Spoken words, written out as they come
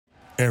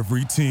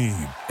Every team,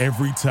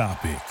 every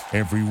topic,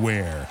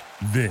 everywhere.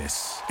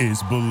 This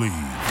is Believe.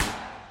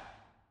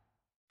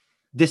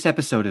 This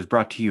episode is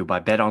brought to you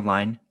by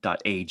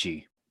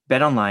betonline.ag.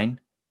 BetOnline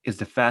is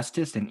the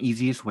fastest and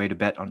easiest way to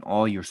bet on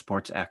all your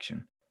sports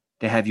action.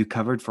 They have you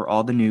covered for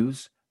all the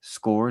news,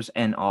 scores,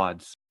 and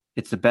odds.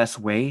 It's the best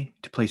way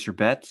to place your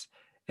bets,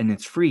 and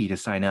it's free to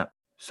sign up.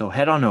 So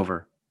head on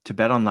over to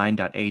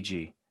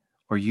betonline.ag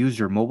or use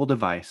your mobile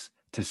device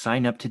to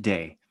sign up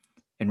today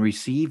and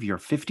receive your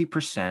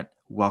 50%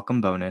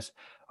 welcome bonus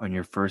on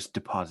your first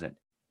deposit.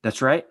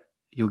 That's right,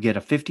 you'll get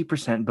a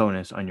 50%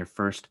 bonus on your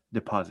first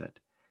deposit.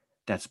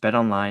 That's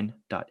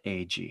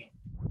betonline.ag.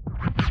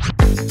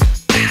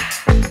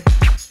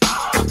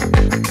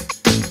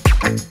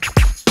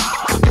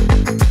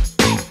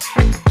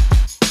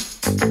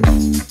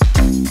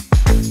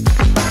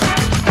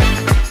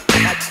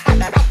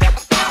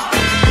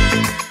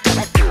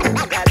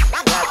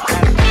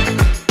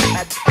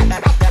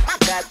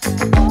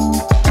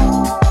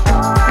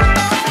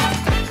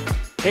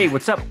 Hey,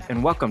 what's up?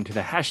 And welcome to the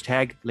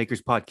Hashtag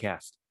Lakers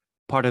Podcast,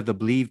 part of the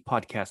Believe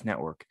Podcast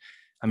Network.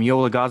 I'm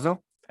Yola Gazzo.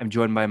 I'm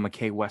joined by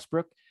McKay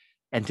Westbrook.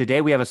 And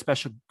today we have a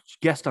special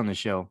guest on the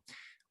show.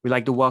 We'd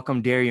like to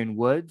welcome Darian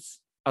Woods,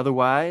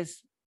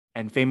 otherwise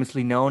and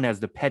famously known as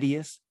the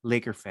pettiest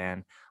Laker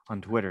fan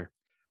on Twitter.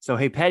 So,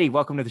 hey, Petty,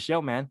 welcome to the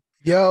show, man.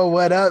 Yo,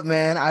 what up,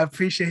 man? I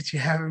appreciate you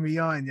having me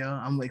on, yo.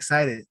 I'm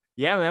excited.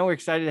 Yeah, man, we're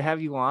excited to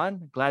have you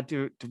on. Glad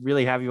to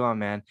really have you on,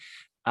 man.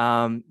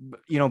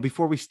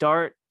 Before we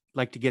start, I'd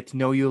like to get to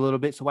know you a little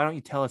bit. So why don't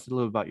you tell us a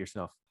little about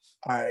yourself?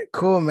 All right,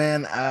 cool,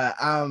 man.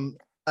 I'm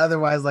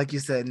otherwise, like you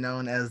said,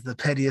 known as the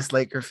pettiest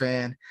Laker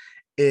fan.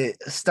 It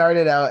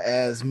started out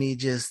as me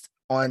just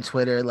on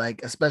Twitter,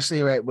 like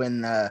especially right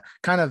when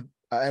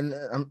and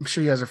I'm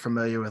sure you guys are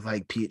familiar with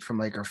like Pete from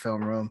Laker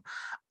Film Room.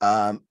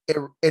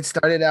 It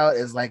started out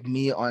as like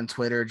me on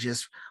Twitter,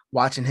 just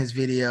watching his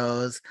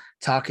videos,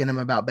 talking to him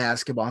about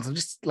basketball. And so I'm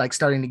just like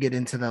starting to get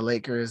into the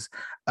Lakers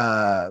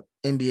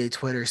NBA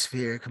Twitter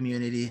sphere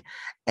community.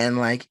 And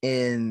like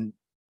in,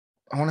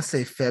 I want to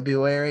say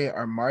February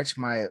or March,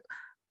 my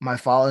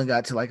following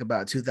got to like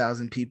about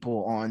 2,000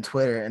 people on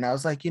Twitter. And I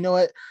was like, you know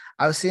what?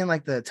 I was seeing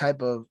like the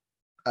type of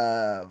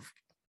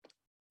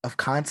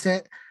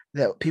content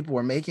that people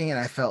were making. And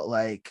I felt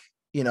like,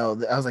 you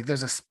know, I was like,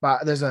 there's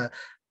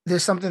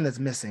something that's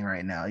missing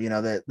right now, you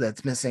know,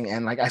 that's missing.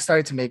 And like, I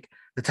started to make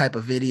the type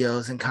of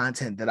videos and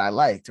content that I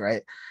liked.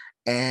 Right.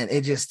 And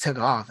it just took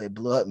off. It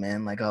blew up,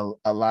 man. Like a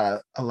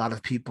lot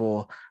of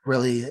people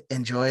really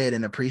enjoy it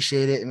and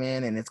appreciate it,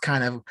 man. And it's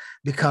kind of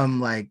become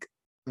like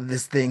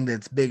this thing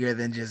that's bigger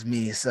than just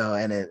me. So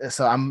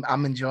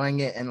I'm enjoying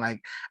it. And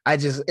like,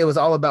 it was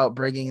all about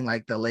bringing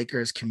like the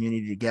Lakers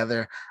community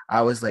together. I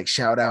always like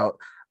shout out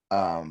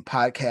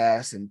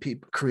podcasts and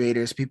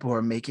creators, people who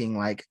are making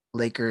like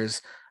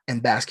Lakers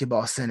and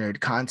basketball centered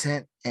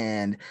content.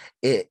 And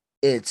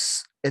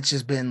it's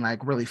just been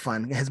like really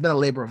fun. It has been a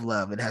labor of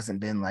love. It hasn't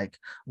been like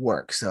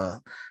work. So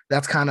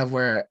that's kind of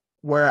where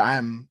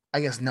I'm,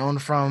 I guess, known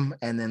from.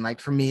 And then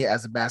like for me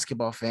as a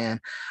basketball fan,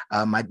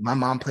 my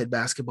mom played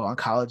basketball in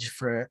college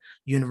for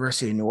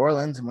University of New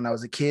Orleans. And when I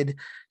was a kid,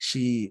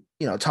 she,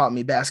 you know, taught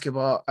me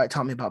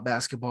about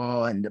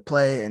basketball and to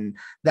play. And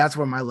that's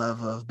where my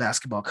love of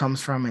basketball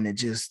comes from. And it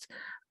just,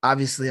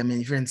 obviously, I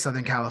mean, if you're in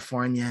Southern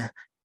California,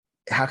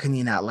 how can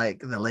you not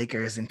like the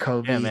Lakers and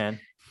Kobe? Yeah, man.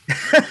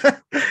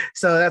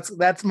 So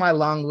that's my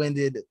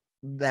long-winded,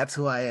 that's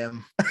who I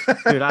am.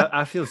 Dude,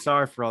 I feel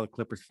sorry for all the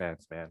Clippers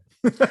fans, man.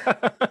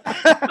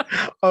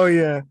 Oh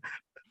yeah.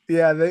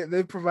 Yeah,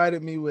 they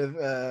provided me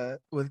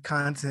with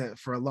content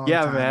for a long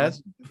time. Man.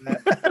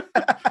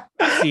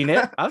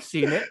 I've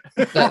seen it.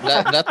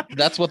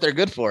 That's what they're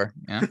good for.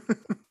 Yeah.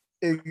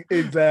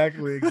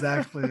 Exactly,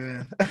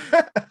 man.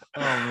 Oh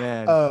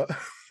man.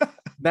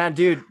 Man,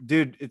 dude,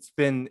 it's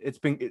been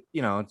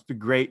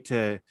great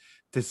to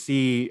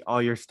see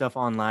all your stuff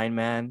online,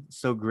 man.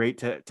 So great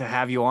to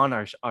have you on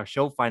our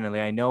show finally.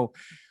 I know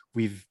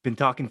we've been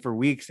talking for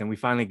weeks and we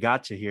finally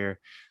got you here.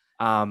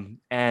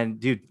 And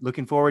dude,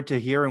 looking forward to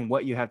hearing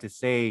what you have to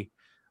say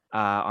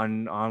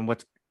on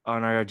what's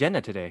on our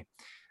agenda today.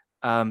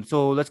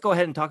 So let's go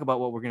ahead and talk about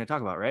what we're going to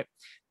talk about, right?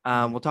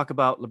 We'll talk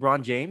about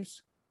LeBron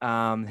James,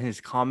 his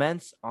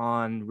comments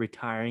on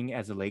retiring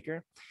as a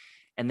Laker,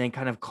 and then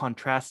kind of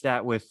contrast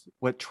that with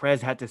what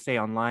Trez had to say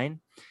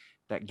online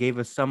that gave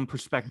us some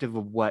perspective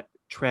of what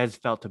Trez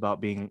felt about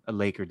being a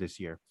Laker this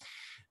year.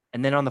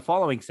 And then on the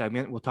following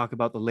segment, we'll talk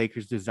about the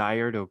Lakers'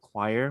 desire to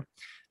acquire,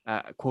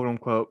 quote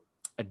unquote,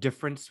 a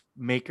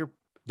difference-making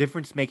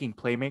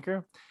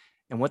playmaker,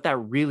 and what that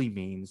really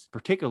means,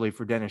 particularly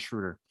for Dennis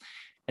Schroeder.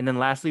 And then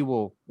lastly,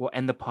 we'll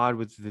end the pod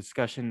with a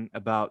discussion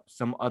about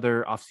some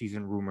other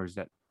offseason rumors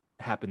that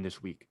happened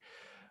this week.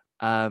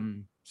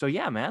 So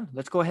yeah, man,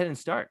 let's go ahead and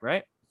start,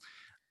 right?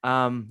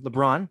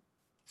 LeBron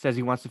says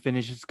he wants to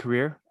finish his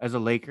career as a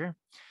Laker.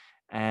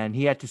 And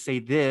he had to say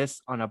this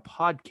on a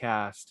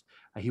podcast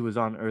he was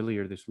on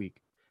earlier this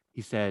week.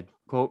 He said,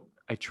 quote,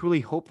 "I truly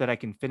hope that I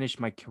can finish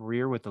my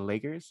career with the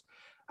Lakers.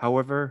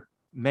 However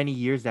many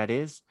years that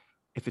is,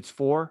 If it's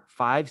 4,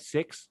 5,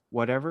 6,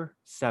 whatever,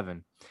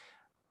 7.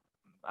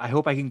 I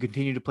hope I can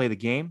continue to play the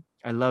game.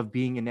 I love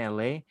being in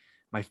LA.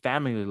 My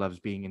family loves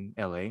being in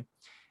LA.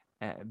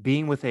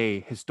 Being with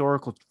a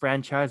historical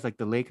franchise like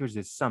the Lakers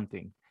is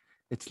something.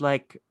 It's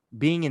like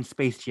being in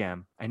Space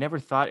Jam. I never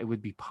thought it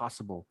would be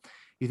possible.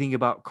 You think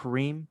about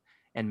Kareem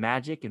and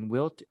Magic and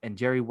Wilt and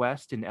Jerry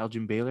West and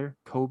Elgin Baylor,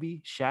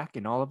 Kobe, Shaq,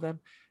 and all of them.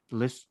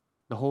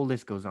 The whole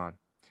list goes on.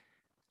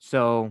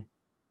 So,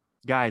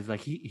 guys, like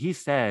he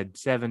said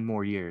 7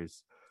 more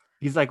years.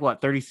 He's like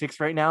what, 36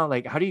 right now?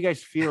 Like, how do you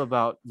guys feel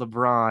about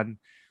LeBron,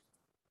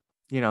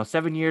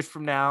 7 years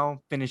from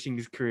now finishing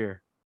his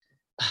career?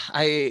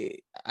 I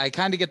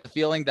kind of get the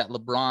feeling that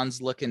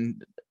LeBron's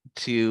looking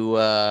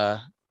to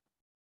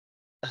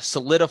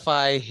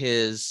solidify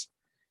his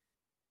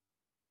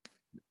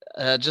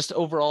just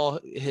overall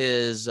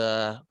his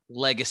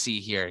legacy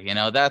here.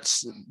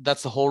 That's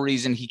the whole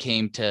reason he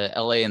came to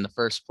LA in the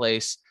first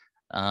place.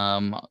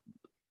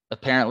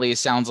 Apparently it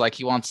sounds like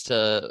he wants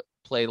to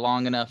play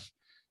long enough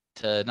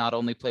to not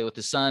only play with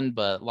his son,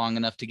 but long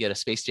enough to get a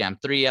Space Jam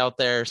 3 out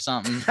there or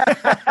something.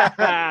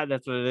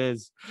 That's what it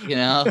is.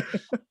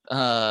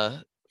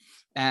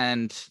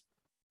 And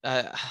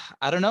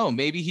I don't know,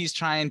 maybe he's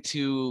trying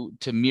to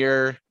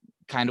mirror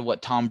kind of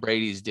what Tom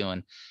Brady's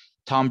doing.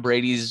 Tom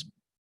Brady's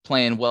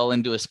playing well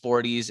into his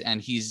 40s, and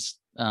he's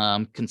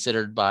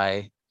considered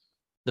by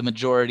the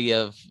majority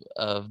of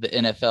the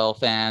NFL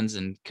fans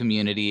and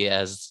community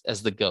as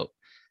the GOAT.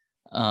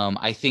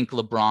 I think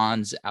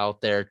LeBron's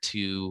out there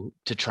to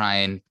try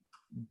and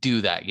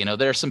do that.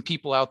 There are some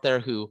people out there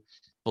who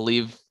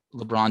believe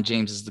LeBron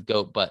James is the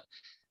GOAT, but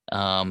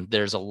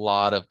there's a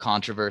lot of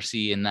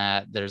controversy in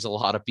that. There's a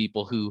lot of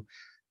people who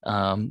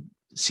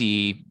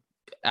see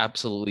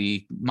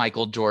absolutely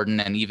Michael Jordan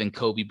and even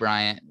Kobe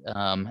Bryant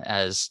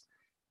as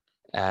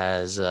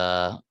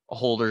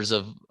holders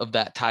of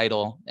that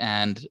title.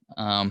 And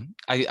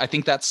I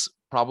think that's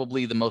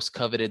probably the most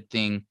coveted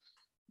thing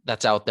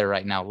that's out there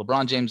right now.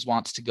 LeBron James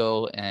wants to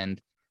go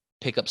and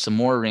pick up some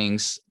more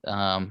rings.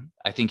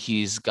 I think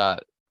he's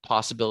got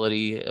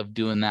possibility of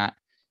doing that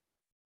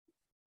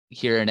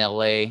here in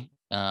LA.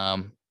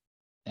 And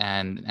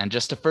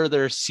just to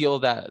further seal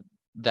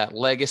that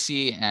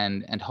legacy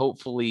and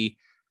hopefully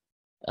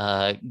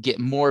get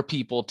more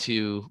people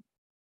to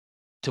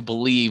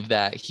believe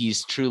that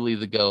he's truly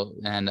the GOAT.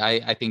 And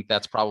I think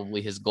that's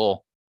probably his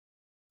goal.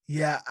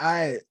 Yeah,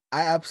 I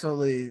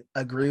absolutely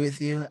agree with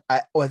you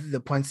with the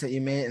points that you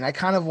made. And I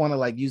kind of want to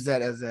like use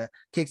that as a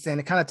kickstand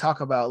to kind of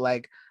talk about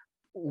like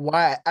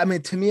why. I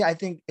mean, to me, I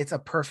think it's a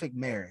perfect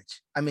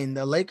marriage. I mean,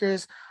 the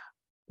Lakers,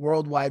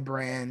 worldwide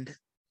brand,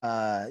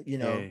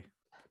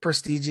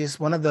 prestigious,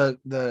 one of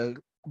the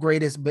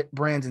greatest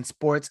brands in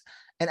sports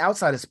and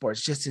outside of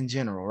sports, just in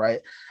general, right?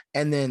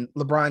 And then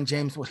LeBron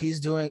James, what he's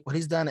done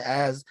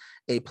as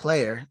a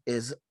player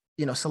is,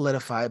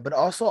 solidified, but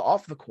also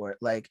off the court.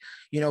 Like,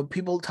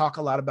 people talk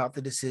a lot about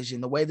the decision,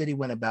 the way that he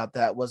went about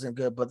that wasn't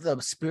good, but the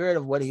spirit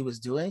of what he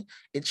was doing,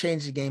 it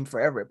changed the game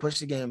forever. It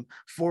pushed the game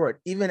forward,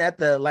 even at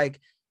the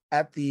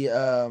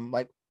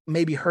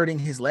maybe hurting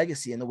his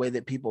legacy in the way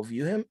that people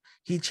view him.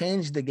 He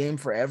changed the game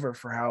forever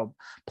for how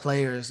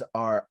players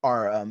are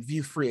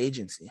view free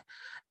agency.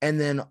 And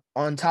then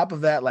on top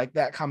of that, like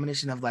that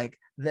combination of like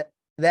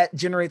that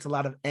generates a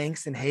lot of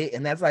angst and hate.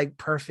 And that's like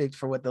perfect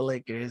for what the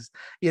Lakers,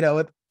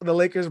 with the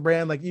Lakers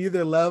brand, like you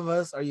either love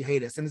us or you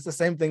hate us. And it's the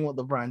same thing with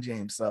LeBron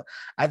James. So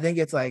I think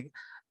it's like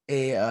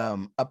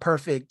a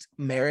perfect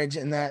marriage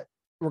in that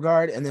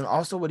regard. And then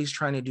also what he's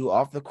trying to do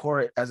off the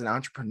court as an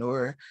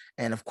entrepreneur,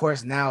 and of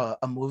course now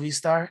a movie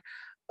star,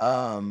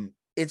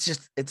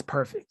 it's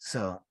perfect.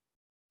 So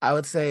I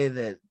would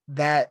say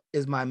that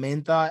is my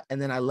main thought.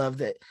 And then I love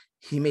that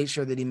he made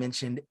sure that he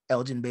mentioned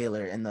Elgin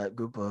Baylor in the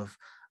group of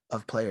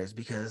players,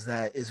 because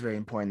that is very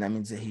important. That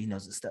means that he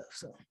knows his stuff.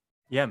 So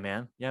yeah,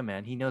 man.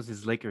 He knows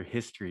his Laker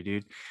history,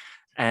 dude.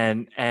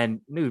 And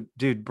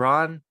dude,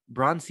 Bron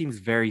seems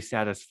very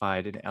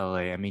satisfied in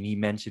LA. I mean, he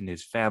mentioned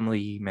his family,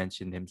 he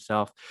mentioned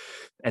himself,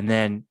 and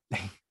then,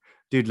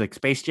 dude, like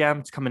Space Jam,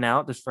 it's coming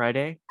out this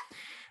Friday.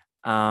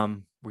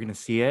 We're gonna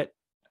see it,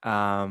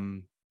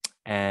 and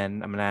I'm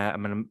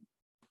gonna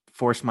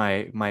force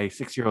my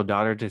 6-year-old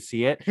daughter to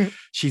see it.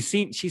 She's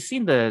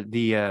seen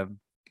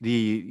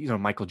the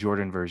Michael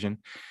Jordan version,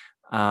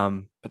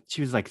 but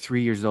she was like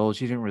 3 years old.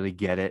 She didn't really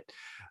get it.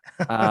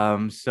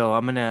 So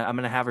I'm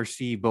gonna have her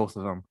see both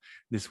of them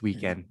this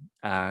weekend,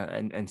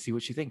 and see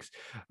what she thinks.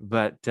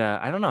 But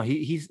I don't know.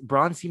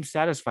 Bron seems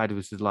satisfied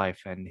with his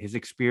life and his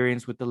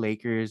experience with the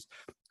Lakers,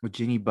 with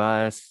Ginny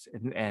Buss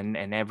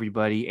and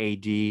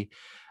everybody,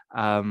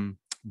 AD.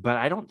 But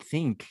I don't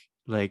think,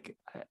 like,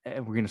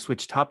 we're gonna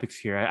switch topics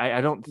here.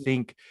 I don't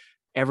think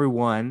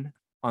everyone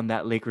on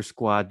that Lakers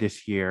squad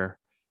this year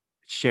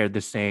shared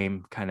the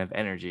same kind of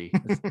energy.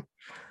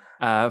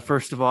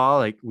 First of all,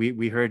 like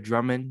we heard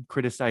Drummond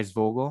criticize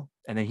Vogel,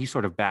 and then he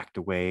sort of backed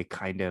away,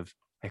 kind of.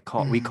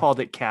 We called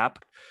it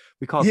cap.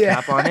 We called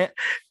cap on it.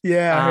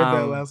 Yeah, I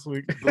heard that last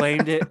week.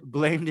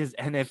 blamed his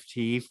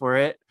NFT for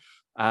it,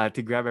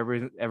 to grab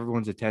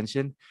everyone's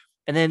attention.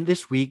 And then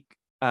this week,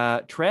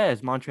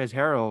 Montrezl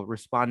Harrell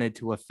responded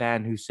to a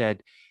fan who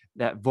said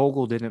that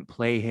Vogel didn't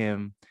play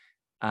him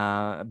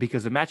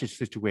because of matchup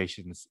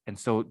situations. And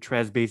so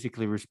Trez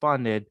basically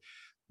responded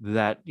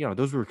that,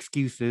 those were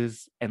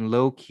excuses, and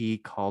low key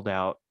called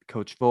out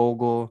Coach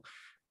Vogel,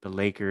 the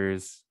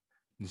Lakers,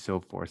 and so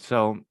forth.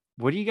 So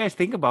what do you guys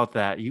think about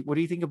that? What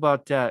do you think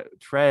about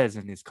Trez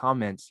and his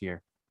comments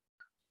here?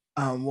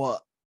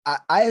 Well,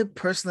 I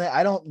personally,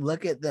 I don't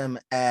look at them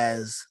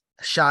as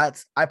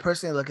shots. I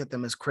personally look at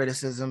them as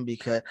criticism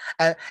because,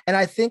 and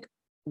I think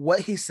what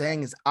he's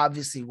saying is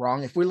obviously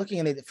wrong. If we're looking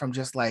at it from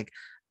just like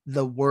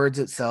the words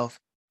itself,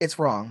 it's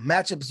wrong.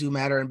 Matchups do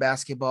matter in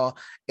basketball.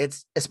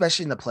 It's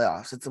especially in the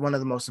playoffs. It's one of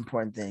the most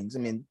important things. I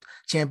mean,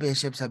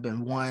 championships have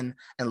been won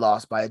and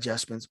lost by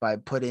adjustments, by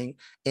putting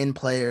in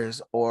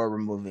players or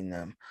removing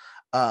them.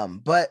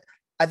 But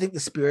I think the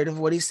spirit of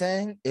what he's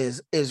saying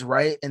is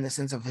right in the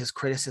sense of his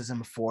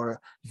criticism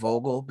for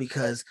Vogel,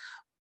 because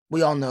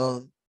we all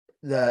know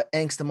the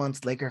angst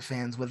amongst Laker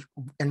fans with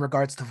in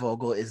regards to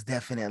Vogel is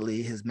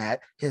definitely his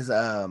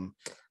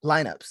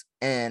lineups.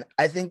 And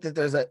I think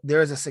that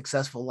there is a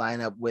successful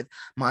lineup with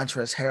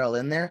Montrezl Harrell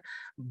in there,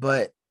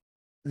 but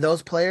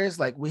those players,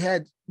 like we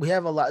have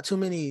a lot too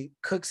many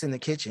cooks in the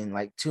kitchen,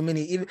 like too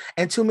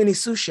many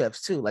sous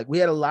chefs too. Like we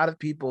had a lot of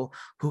people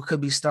who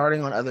could be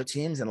starting on other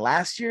teams, and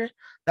last year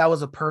that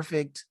was a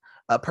perfect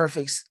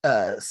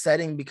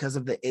setting because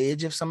of the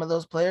age of some of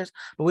those players.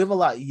 But we have a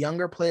lot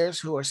younger players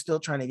who are still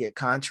trying to get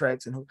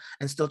contracts and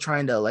still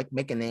trying to like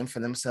make a name for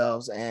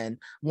themselves and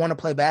want to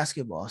play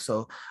basketball.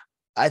 So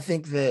I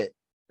think that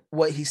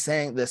what he's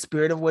saying, the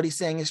spirit of what he's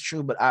saying is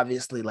true, but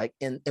obviously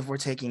if we're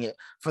taking it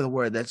for the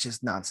word, that's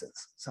just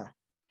nonsense. So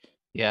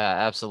yeah,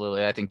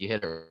 absolutely. I think you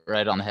hit it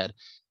right on the head.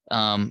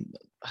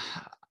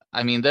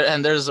 I mean,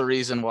 there's a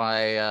reason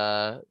why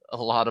a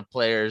lot of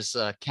players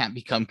can't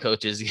become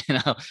coaches,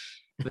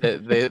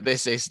 they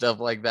say stuff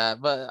like that.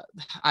 But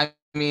I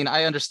mean,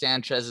 I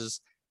understand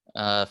Trez's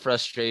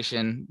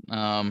frustration.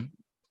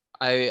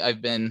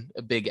 I've been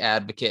a big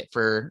advocate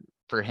for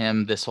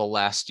him this whole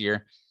last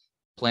year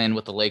playing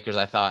with the Lakers.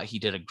 I thought he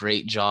did a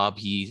great job.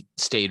 He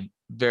stayed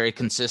very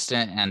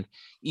consistent, and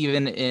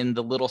even in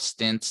the little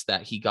stints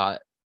that he got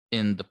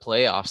in the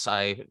playoffs,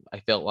 I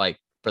felt like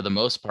for the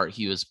most part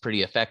he was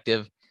pretty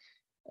effective,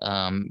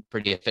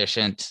 pretty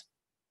efficient,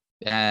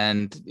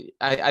 and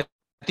I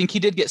think he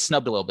did get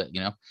snubbed a little bit.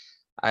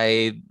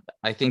 I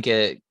think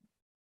it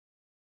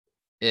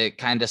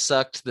kind of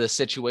sucked, the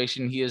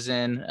situation he is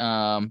in.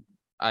 I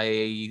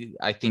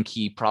think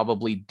he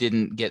probably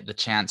didn't get the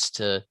chance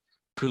to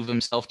prove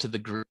himself to the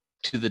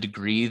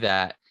degree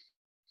that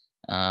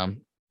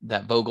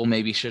that Vogel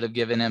maybe should have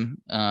given him.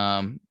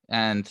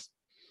 And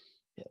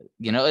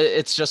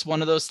it's just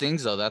one of those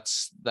things, though.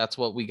 That's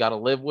what we got to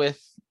live with.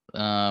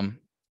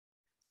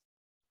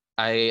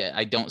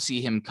 I don't see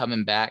him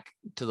coming back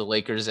to the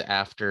Lakers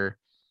after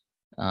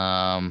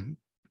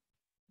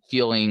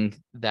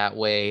feeling that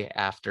way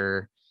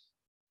after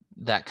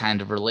that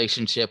kind of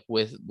relationship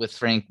with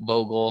Frank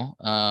Vogel.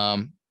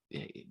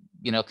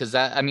 Because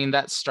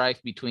that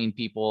strife between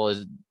people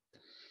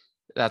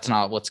that's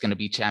not what's going to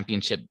be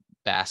championship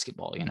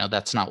basketball.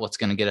 That's not what's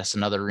going to get us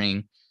another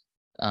ring.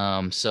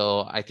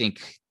 So I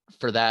think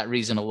for that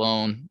reason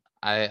alone,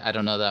 I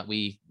don't know that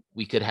we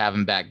could have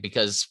him back,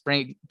 because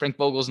Frank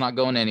Vogel's not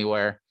going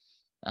anywhere.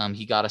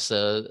 He got us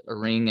a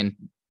ring in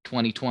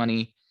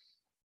 2020.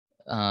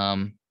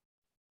 But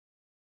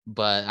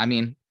I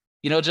mean,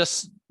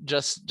 just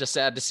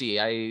sad to see.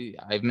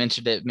 I've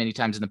mentioned it many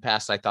times in the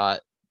past. I thought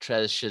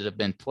Trez should have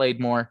been played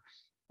more.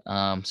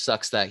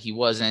 Sucks that he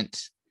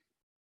wasn't.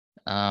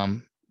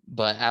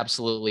 But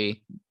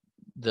absolutely,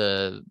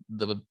 the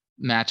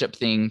matchup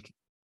thing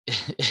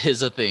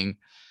is a thing.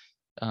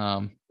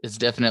 It's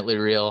definitely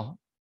real.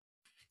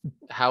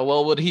 How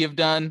well would he have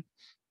done?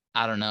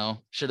 I don't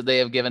know. Should they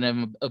have given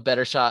him a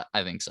better shot?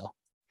 I think so.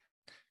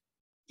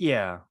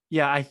 Yeah.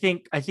 I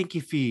think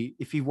if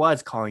he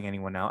was calling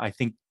anyone out, I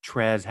think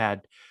Trez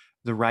had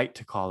the right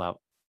to call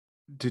out,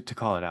 to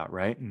call it out,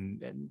 right?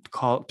 And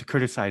to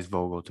criticize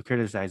Vogel, to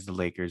criticize the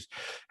Lakers,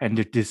 and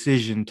the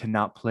decision to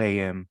not play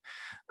him,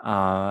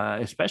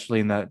 especially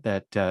in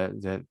that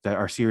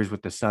our series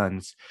with the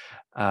Suns.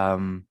 I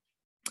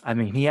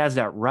mean, he has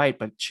that right,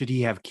 but should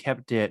he have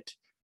kept it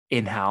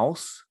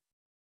in-house?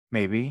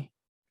 Maybe.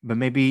 But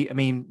maybe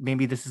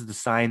this is the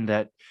sign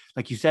that,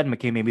 like you said,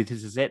 McKay, maybe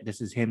this is it. This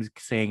is him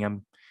saying,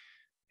 I'm,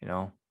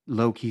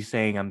 low key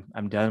saying,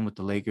 I'm done with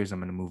the Lakers. I'm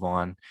going to move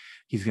on.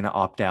 He's going to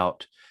opt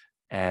out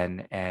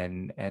and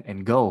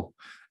go.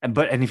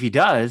 And if he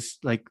does,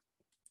 like,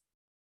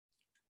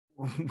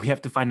 we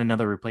have to find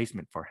another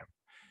replacement for him.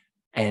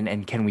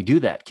 And can we do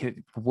that?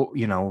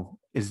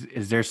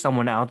 Is there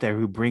someone out there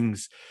who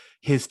brings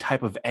his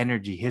type of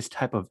energy, his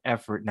type of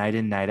effort, night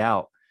in, night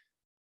out,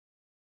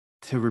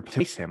 to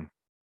replace him?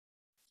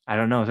 I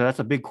don't know. So that's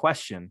a big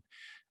question.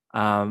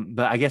 But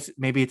I guess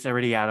maybe it's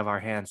already out of our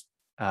hands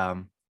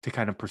to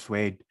kind of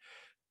persuade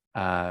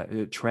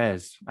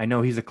Trez. I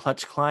know he's a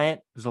Clutch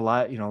client. There's a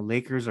lot,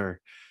 Lakers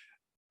are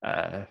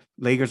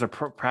Lakers are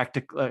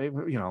practically,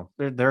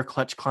 they're a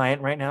clutch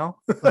client right now.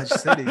 Clutch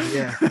City,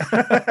 yeah.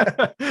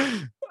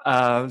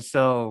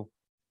 So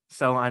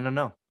I don't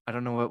know. I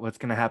don't know what's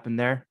going to happen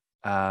there.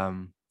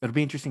 It'll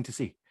be interesting to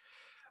see.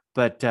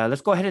 But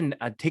let's go ahead and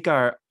take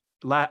our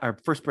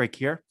first break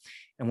here,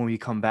 and when we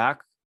come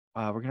back,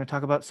 we're going to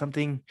talk about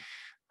something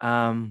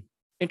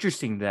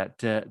interesting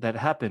that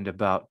happened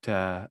about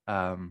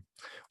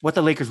what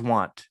the Lakers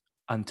want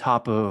on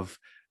top of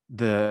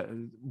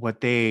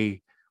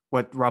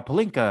what Rob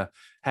Pelinka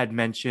had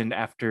mentioned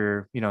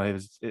after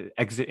his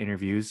exit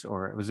interviews,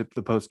 or it was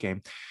the post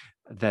game,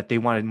 that they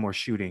wanted more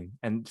shooting.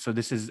 And so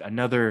this is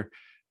another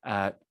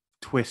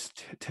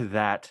twist to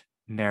that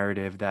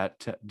narrative,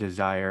 that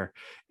desire,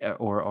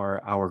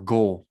 or our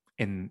goal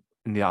in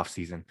the off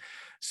season.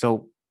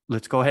 So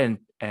let's go ahead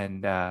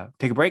and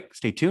take a break.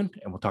 Stay tuned,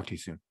 and we'll talk to you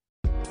soon.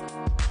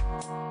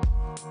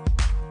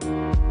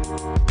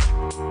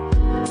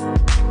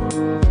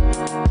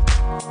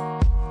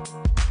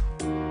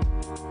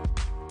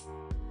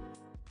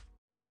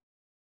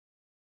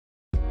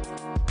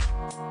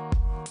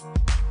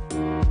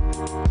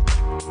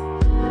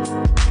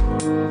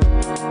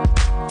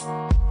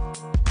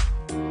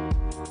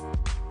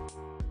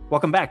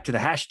 Welcome back to the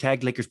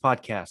Hashtag Lakers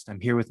podcast. I'm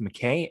here with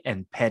McKay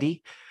and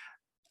Petty.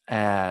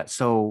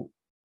 So,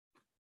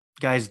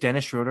 guys,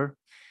 Dennis Schroeder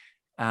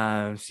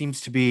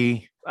seems to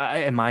be,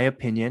 in my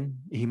opinion,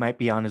 he might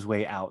be on his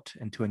way out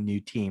into a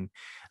new team.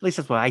 At least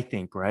that's what I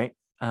think, right?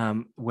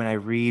 When I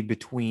read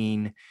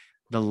between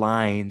the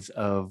lines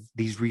of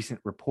these recent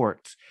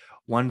reports,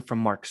 one from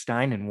Mark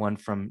Stein and one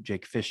from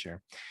Jake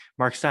Fisher.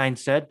 Mark Stein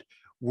said,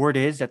 word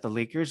is that the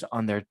Lakers,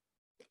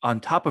 on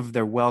top of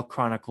their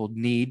well-chronicled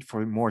need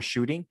for more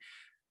shooting,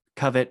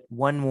 covet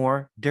one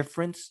more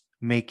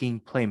difference-making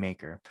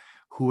playmaker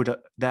who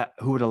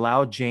would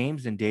allow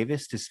James and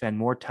Davis to spend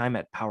more time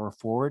at power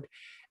forward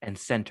and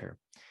center.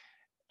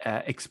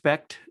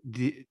 Expect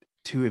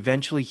to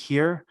eventually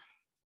hear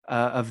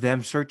of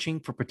them searching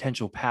for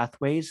potential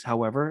pathways.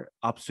 However,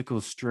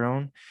 obstacles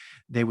strewn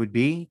they would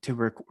be to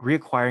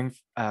reacquiring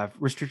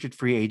restricted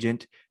free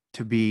agent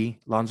to be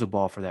Lonzo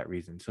Ball for that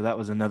reason. So that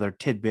was another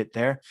tidbit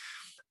there.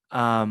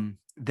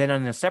 Then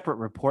on a separate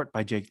report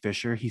by Jake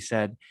Fisher, he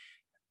said,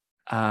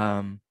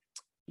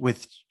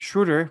 with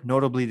Schroeder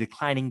notably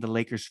declining the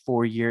Lakers'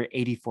 4-year,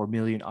 $84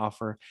 million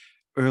offer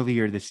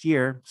earlier this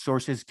year,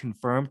 sources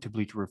confirmed to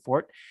Bleacher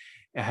Report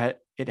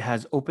it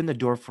has opened the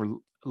door for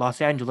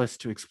Los Angeles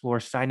to explore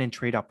sign and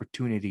trade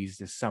opportunities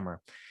this summer.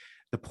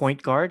 The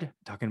point guard,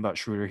 talking about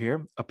Schroeder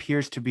here,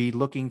 appears to be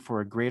looking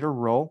for a greater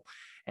role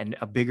and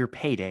a bigger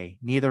payday,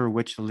 neither of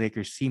which the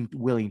Lakers seem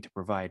willing to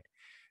provide.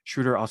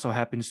 Schroeder also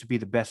happens to be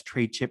the best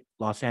trade chip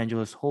Los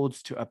Angeles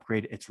holds to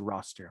upgrade its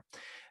roster.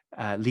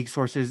 League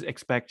sources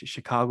expect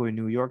Chicago and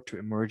New York to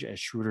emerge as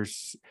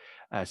Schroeder's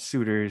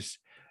suitors.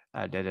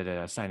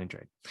 Sign and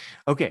trade.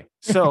 Okay,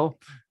 so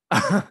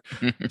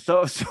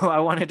so I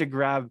wanted to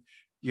grab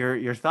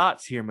your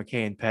thoughts here,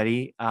 McKay and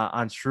Petty,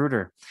 on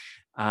Schroeder,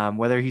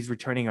 whether he's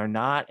returning or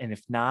not, and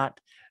if not,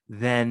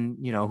 then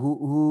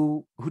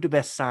who the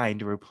best sign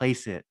to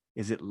replace it?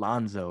 Is it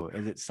Lonzo?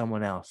 Is it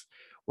someone else?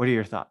 What are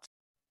your thoughts?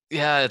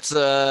 Yeah, it's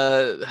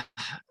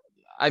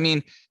I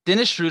mean,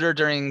 Dennis Schroeder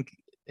during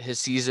his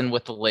season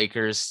with the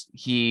Lakers,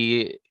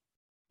 he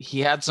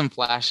had some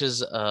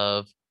flashes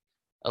of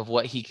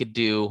what he could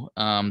do,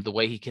 the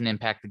way he can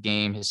impact the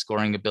game, his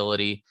scoring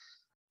ability,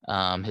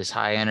 his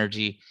high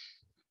energy.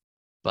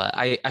 But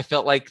I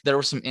felt like there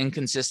were some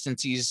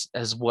inconsistencies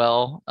as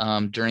well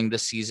during the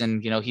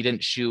season. He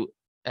didn't shoot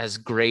as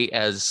great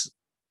as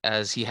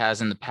he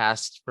has in the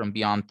past from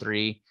beyond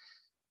three.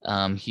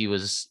 He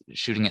was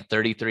shooting at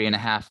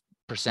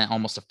 33.5%,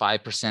 almost a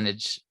 5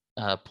 percentage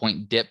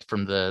point dip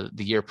from the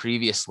year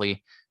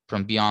previously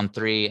from beyond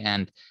three.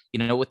 And,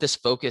 with this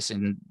focus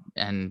and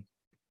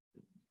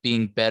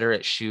being better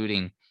at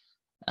shooting,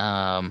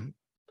 I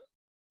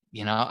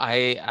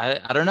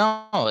don't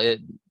know.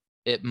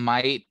 It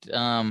might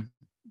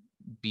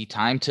be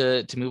time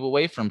to move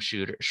away from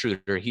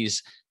Schroeder.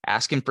 He's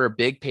asking for a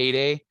big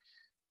payday.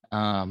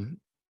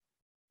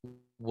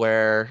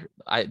 Where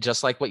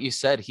just like what you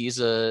said, he's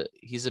a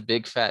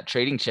big fat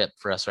trading chip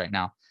for us right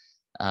now.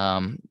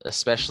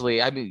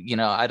 Especially, I mean,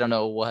 I don't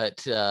know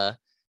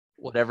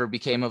whatever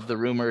became of the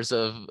rumors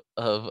of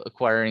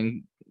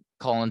acquiring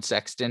Colin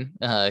Sexton.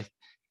 That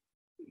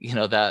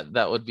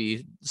would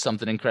be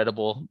something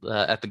incredible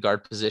at the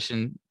guard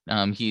position.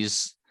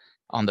 He's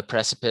on the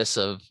precipice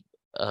of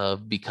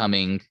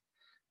becoming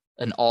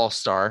an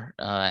all-star,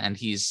 and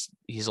he's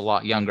a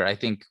lot younger. I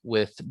think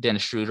with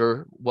Dennis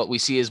Schroeder, what we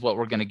see is what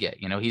we're going to get.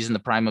 He's in the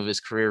prime of his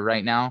career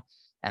right now,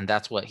 and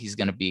that's what he's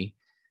going to be.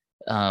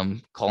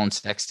 Colin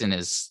Sexton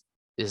is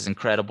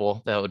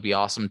incredible. That would be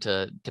awesome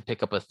to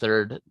pick up a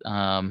third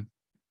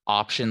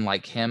option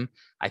like him.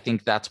 I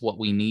think that's what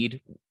we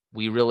need.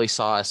 We really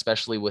saw,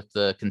 especially with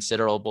the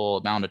considerable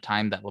amount of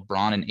time that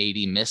LeBron and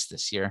AD missed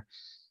this year,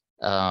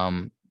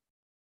 that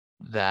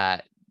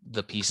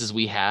the pieces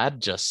we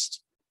had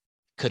just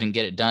couldn't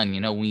get it done.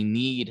 We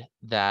need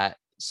that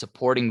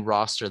supporting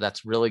roster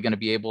that's really going to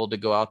be able to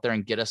go out there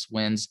and get us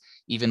wins,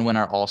 even when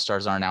our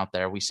all-stars aren't out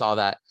there. We saw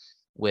that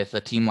with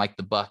a team like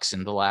the Bucks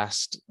in the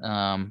last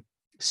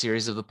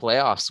series of the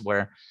playoffs,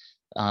 where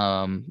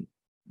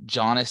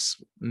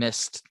Giannis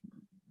missed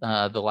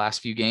the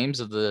last few games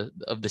of the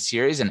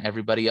series, and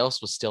everybody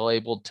else was still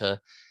able to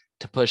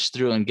push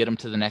through and get them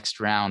to the next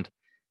round.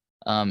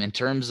 In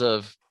terms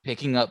of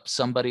picking up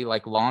somebody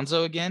like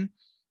Lonzo again,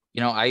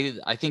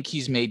 I think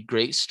he's made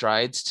great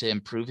strides to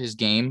improve his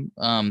game.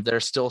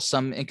 There's still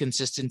some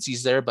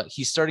inconsistencies there, but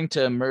he's starting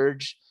to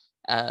emerge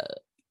a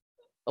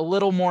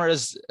little more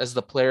as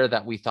the player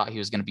that we thought he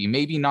was going to be.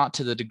 Maybe not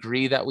to the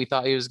degree that we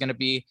thought he was going to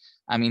be.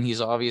 I mean, he's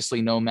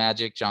obviously no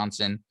Magic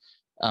Johnson,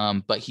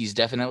 but he's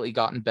definitely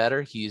gotten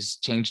better. He's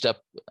changed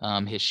up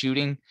his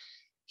shooting.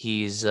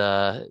 He's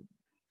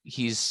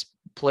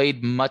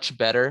played much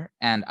better,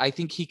 and I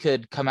think he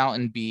could come out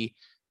and be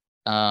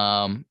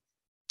a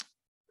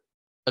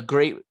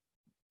great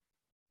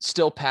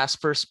still pass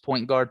first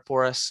point guard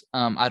for us.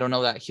 I don't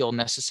know that he'll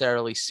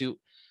necessarily suit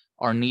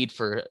our need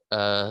for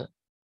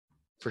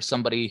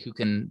somebody who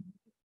can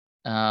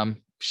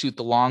shoot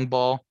the long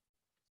ball,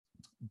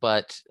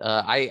 but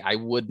I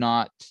would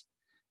not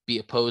be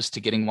opposed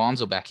to getting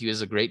Lonzo back. He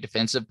was a great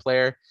defensive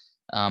player.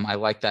 I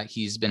like that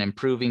he's been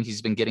improving.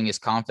 He's been getting his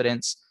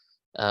confidence.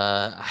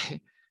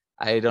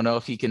 I don't know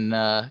if he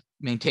can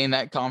maintain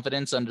that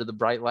confidence under the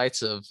bright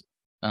lights of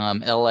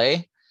LA.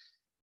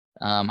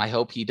 I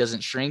hope he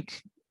doesn't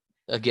shrink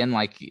again,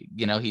 like,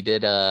 he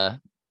did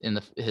in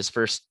his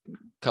first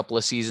couple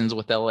of seasons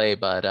with LA,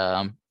 but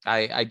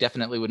I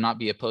definitely would not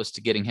be opposed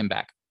to getting him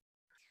back.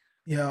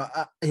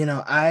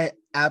 I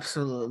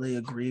absolutely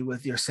agree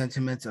with your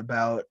sentiments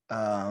about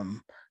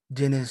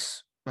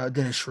Dennis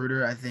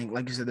Schroeder. I think,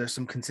 like you said, there's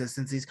some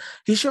consistencies.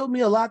 He showed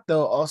me a lot,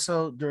 though,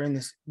 also during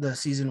the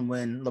season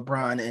when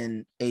LeBron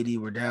and AD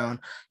were down.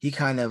 He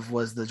kind of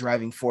was the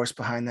driving force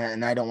behind that,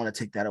 and I don't want to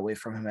take that away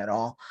from him at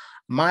all.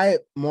 My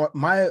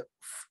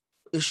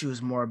issue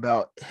is more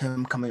about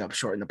him coming up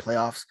short in the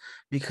playoffs,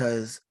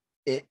 because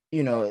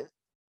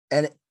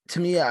and to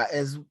me,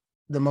 as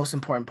the most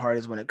important part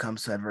is when it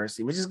comes to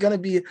adversity, which is going to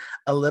be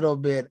a little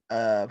bit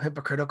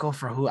hypocritical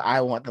for who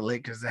I want the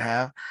Lakers to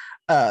have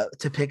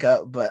to pick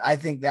up. But I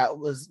think that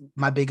was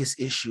my biggest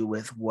issue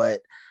with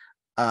what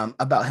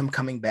about him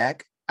coming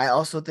back. I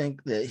also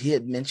think that he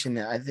had mentioned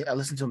that, I think I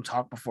listened to him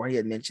talk before, he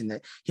had mentioned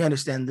that he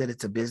understands that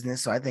it's a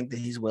business. So I think that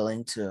he's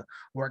willing to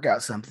work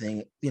out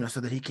something, so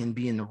that he can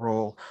be in the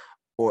role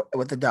or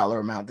with the dollar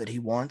amount that he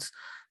wants.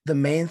 The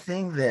main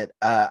thing that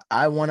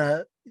I want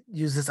to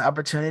use this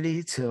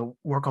opportunity to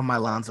work on my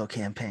Lonzo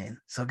campaign.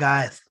 So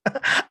guys,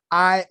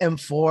 I am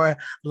for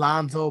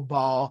Lonzo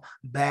Ball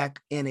back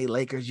in a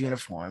Lakers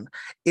uniform.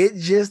 It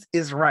just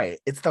is right.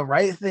 It's the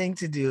right thing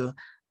to do.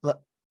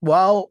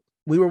 While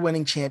we were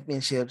winning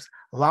championships,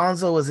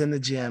 Lonzo was in the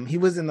gym. He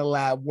was in the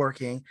lab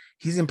working.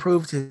 He's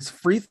improved his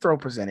free throw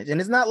percentage. And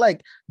it's not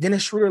like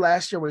Dennis Schroeder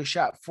last year where he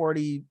shot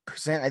 40%,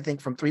 I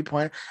think, from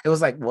 3-point. It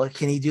was like, well,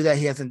 can he do that?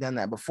 He hasn't done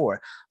that before.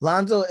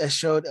 Lonzo has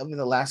showed in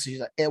the last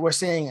year, we're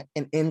seeing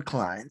an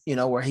incline,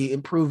 where he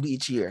improved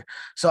each year.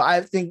 So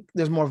I think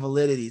there's more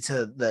validity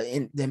to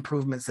the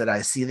improvements that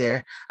I see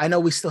there. I know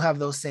we still have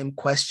those same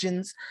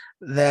questions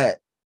that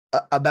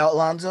about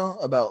Lonzo,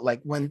 about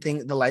like when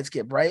the lights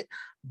get bright,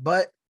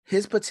 but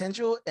his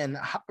potential and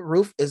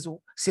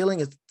ceiling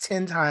is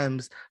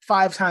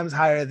 5 times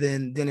higher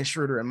than Dennis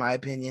Schroeder, in my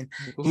opinion.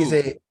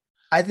 Ooh.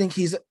 I think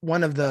he's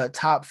one of the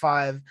top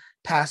 5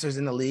 passers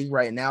in the league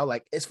right now.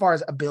 Like, as far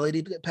as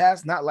ability to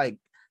pass, not like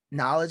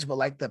knowledge, but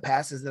like the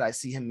passes that I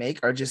see him make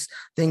are just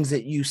things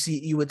that you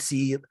would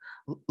see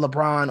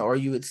LeBron or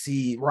you would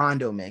see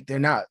Rondo make. They're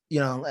not,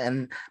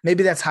 and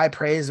maybe that's high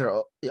praise,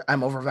 or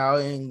I'm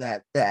overvaluing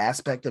the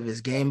aspect of his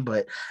game.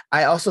 But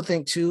I also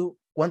think too,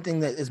 one thing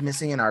that is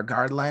missing in our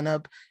guard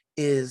lineup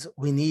is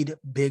we need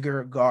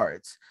bigger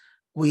guards.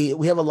 We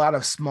have a lot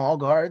of small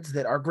guards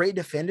that are great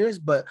defenders,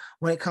 but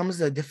when it comes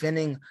to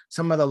defending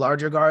some of the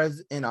larger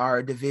guards in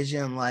our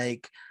division,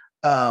 like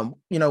when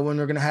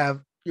you're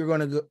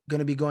going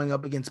to be going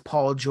up against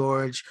Paul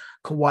George,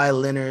 Kawhi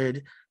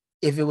Leonard.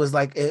 If it was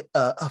like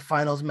a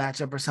finals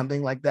matchup or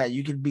something like that,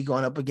 you could be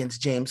going up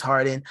against James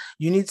Harden.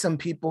 You need some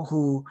people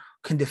who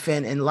can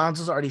defend, and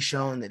Lonzo's already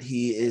shown that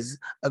he is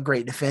a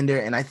great defender.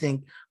 And I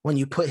think when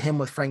you put him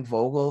with Frank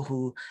Vogel,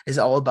 who is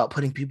all about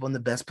putting people in the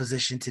best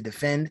position to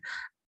defend,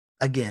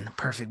 again,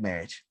 perfect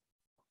marriage.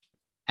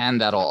 And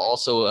that'll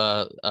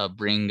also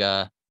bring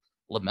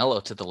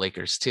LaMelo to the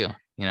Lakers too.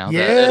 Yeah,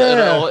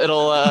 it'll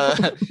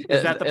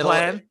is that the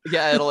plan?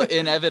 It'll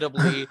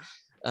inevitably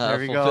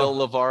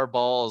fulfill LeVar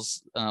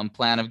Ball's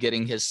plan of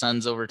getting his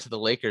sons over to the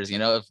Lakers.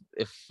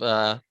 If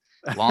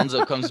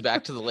Lonzo comes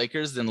back to the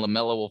Lakers, then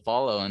LaMelo will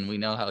follow, and we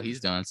know how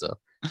he's doing. So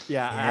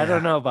yeah. I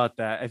don't know about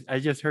that. I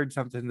just heard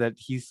something that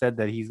he said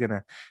that he's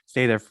gonna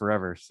stay there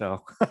forever.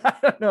 So I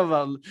don't know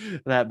about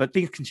that, but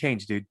things can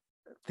change, dude.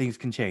 Things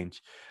can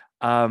change.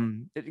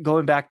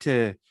 Going back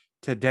to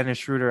Dennis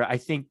Schroeder, I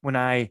think when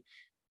I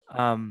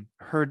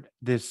heard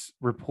this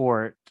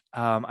report,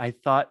 I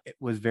thought it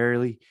was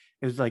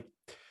like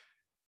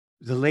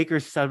the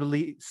Lakers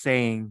subtly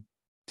saying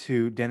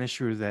to Dennis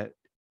Schroeder that,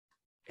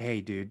 hey,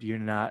 dude, you're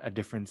not a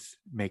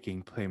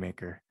difference-making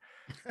playmaker.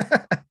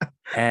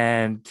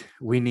 And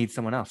we need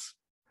someone else.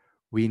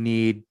 We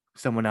need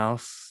someone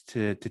else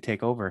to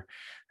take over.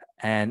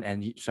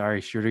 And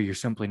sorry, Schroeder, you're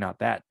simply not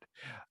that.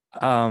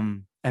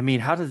 I mean,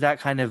 how does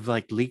that kind of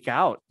like leak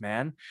out,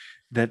 man?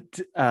 That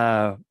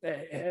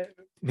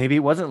maybe it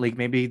wasn't leaked.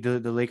 Maybe the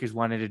Lakers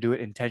wanted to do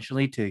it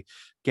intentionally to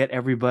get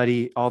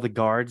everybody, all the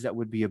guards that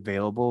would be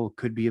available,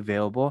 could be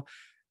available,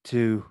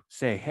 to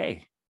say,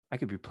 hey, I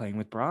could be playing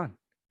with Bron,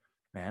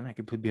 man. I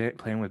could be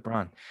playing with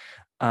Bron.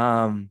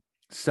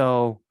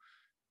 So,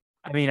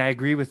 I mean, I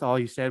agree with all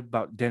you said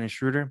about Dennis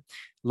Schroeder.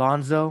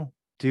 Lonzo,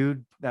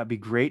 dude, that'd be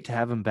great to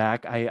have him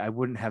back. I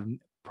wouldn't have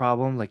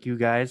problem like you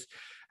guys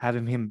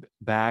having him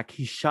back.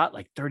 He shot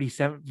like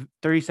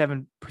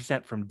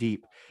 37% from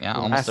deep. Yeah,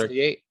 almost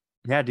 38.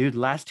 Yeah, dude,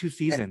 last 2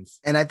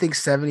 seasons. And I think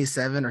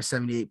 77 or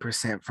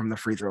 78% from the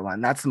free throw line.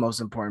 That's the most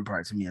important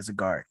part to me as a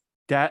guard.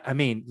 That, I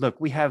mean,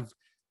 look, we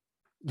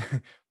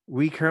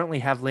currently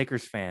have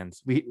Lakers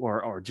fans,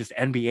 or just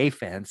NBA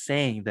fans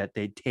saying that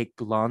they'd take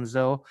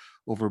Lonzo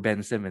over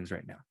Ben Simmons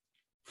right now.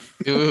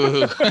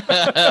 Ooh.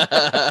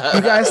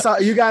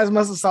 you guys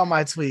must have saw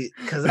my tweet,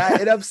 because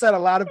it upset a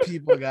lot of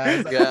people,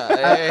 guys.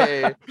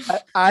 Yeah,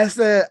 I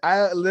said,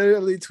 I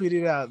literally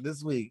tweeted out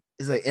this week,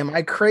 it's like, am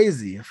I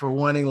crazy for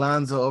wanting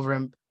Lonzo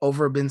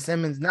over Ben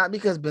Simmons? Not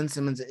because Ben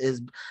Simmons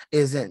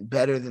isn't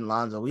better than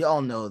Lonzo. We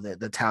all know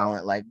that the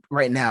talent, like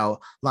right now,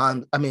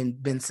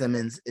 Ben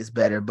Simmons is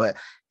better, but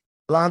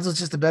Lonzo's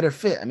just a better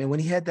fit. I mean,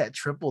 when he had that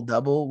triple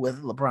double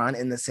with LeBron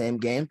in the same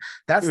game,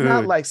 that's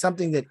not like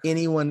something that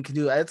anyone can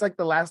do. It's like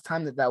the last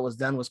time that was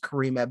done was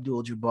Kareem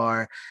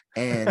Abdul-Jabbar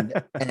and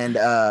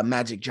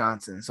Magic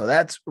Johnson. So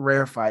that's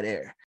rarefied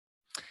air.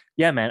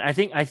 Yeah, man. I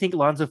think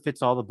Lonzo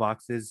fits all the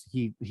boxes.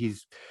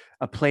 He's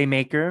a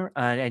playmaker,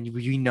 and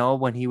we know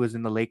when he was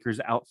in the Lakers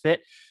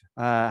outfit,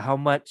 how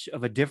much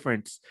of a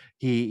difference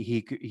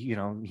he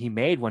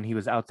made when he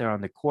was out there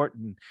on the court,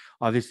 and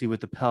obviously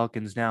with the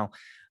Pelicans now.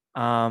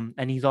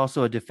 And he's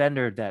also a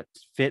defender that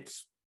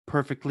fits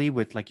perfectly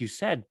with, like you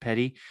said,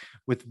 Petty,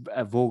 with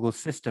Vogel's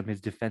system,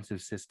 his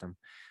defensive system.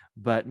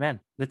 But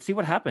man, let's see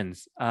what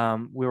happens.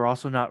 We're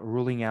also not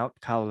ruling out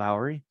Kyle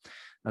Lowry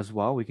as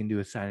well. We can do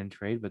a sign and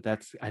trade, but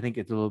I think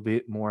it's a little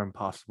bit more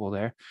impossible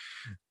there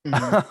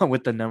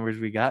with the numbers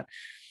we got.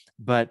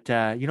 But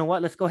you know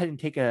what? Let's go ahead and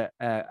take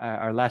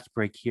our last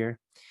break here.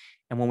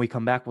 And when we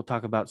come back, we'll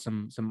talk about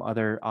some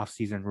other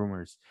offseason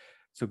rumors.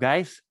 So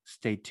guys,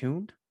 stay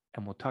tuned,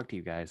 and we'll talk to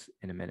you guys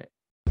in a minute.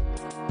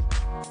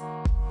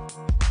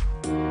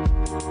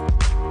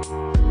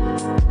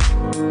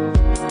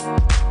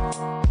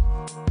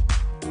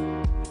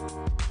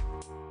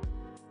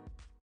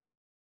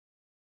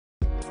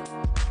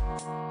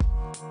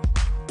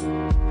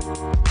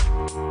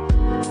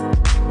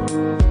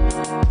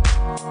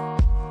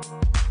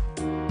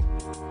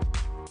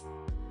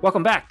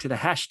 Welcome back to the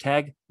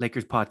hashtag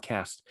Lakers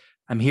podcast.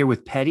 I'm here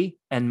with Petty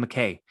and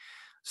McKay.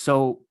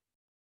 So,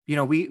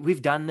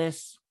 we've done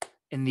this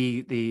in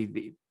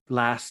the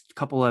last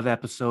couple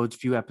of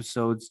few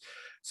episodes.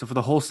 So for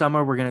the whole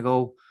summer, we're going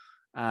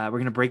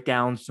to break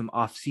down some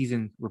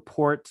off-season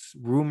reports,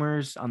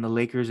 rumors on the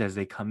Lakers as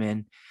they come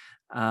in.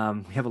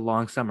 We have a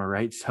long summer,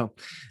 right? So,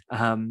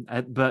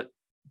 but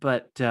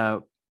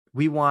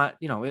we want,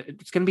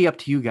 it's going to be up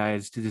to you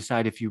guys to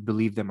decide if you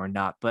believe them or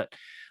not. But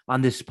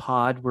on this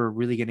pod, we're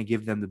really going to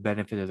give them the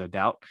benefit of the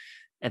doubt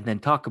and then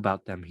talk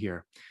about them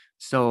here.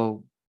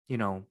 So,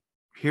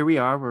 here we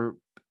are.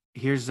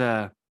 Here's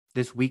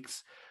this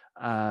week's,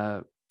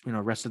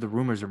 rest of the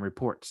rumors and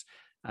reports.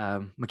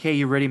 McKay,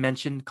 you already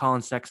mentioned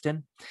Colin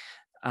Sexton.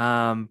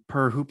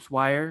 Per Hoops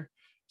Wire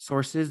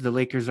sources, the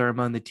Lakers are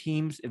among the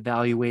teams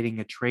evaluating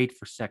a trade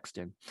for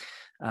Sexton.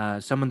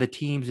 Some of the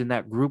teams in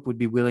that group would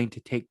be willing to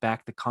take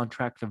back the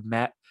contract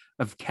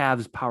of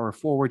Cavs power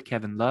forward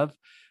Kevin Love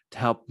to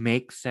help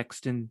make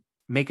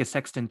a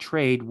Sexton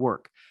trade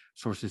work,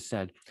 sources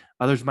said.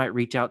 Others might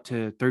reach out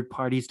to third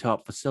parties to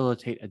help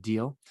facilitate a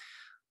deal.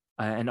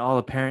 And all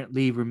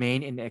apparently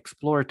remain in the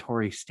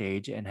exploratory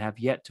stage and have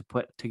yet to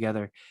put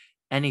together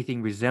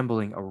anything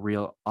resembling a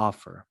real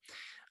offer.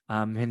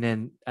 And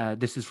then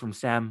this is from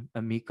Sam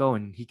Amico,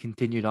 and he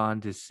continued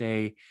on to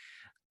say,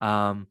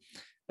 the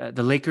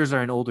Lakers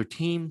are an older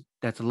team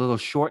that's a little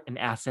short in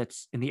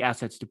the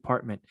assets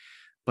department,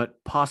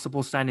 but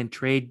possible sign and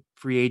trade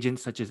free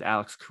agents such as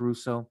Alex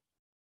Caruso,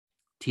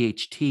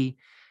 THT,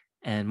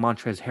 and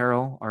Montrezl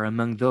Harrell are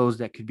among those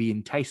that could be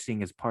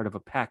enticing as part of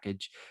a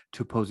package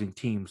to opposing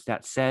teams.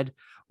 That said,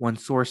 one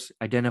source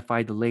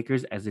identified the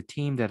Lakers as a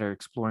team that are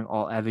exploring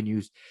all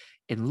avenues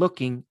in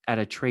looking at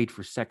a trade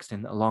for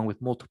Sexton, along with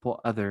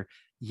multiple other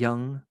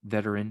young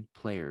veteran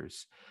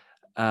players.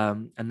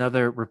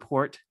 Another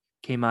report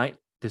came out.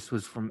 This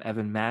was from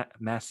Evan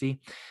Massey.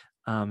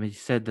 He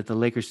said that the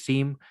Lakers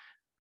seem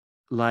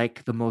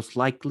like the most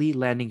likely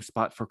landing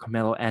spot for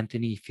Carmelo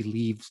Anthony if he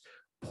leaves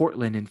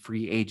Portland in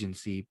free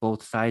agency.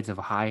 Both sides have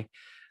a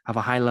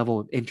high level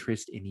of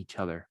interest in each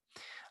other.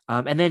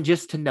 And then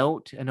just to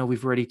note, I know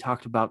we've already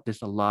talked about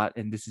this a lot,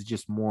 and this is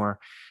just more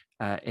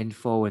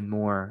info and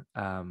more,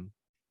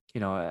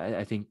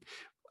 I think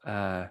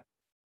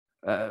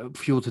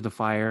fuel to the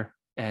fire.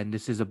 And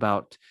this is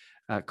about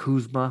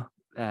Kuzma,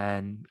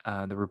 and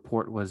the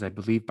report was, I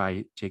believe,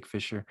 by Jake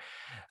Fisher,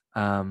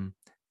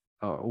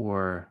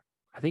 or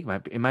I think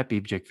it might be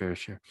Jake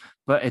Fisher,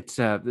 but it's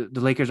the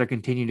Lakers are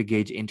continuing to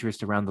gauge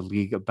interest around the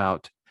league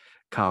about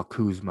Kyle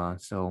Kuzma.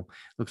 So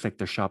looks like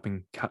they're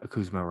shopping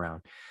Kuzma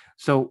around.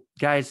 So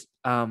guys,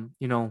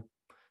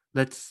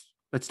 let's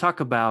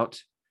talk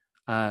about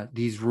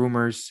these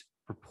rumors,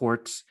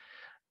 reports.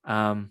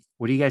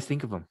 What do you guys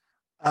think of them?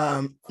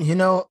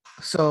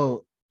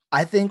 So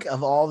I think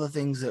of all the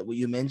things that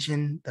you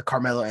mentioned, the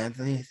Carmelo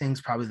Anthony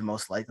thing's probably the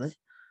most likely,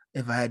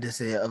 if I had to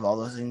say, of all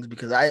those things,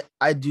 because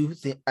I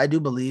do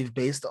believe,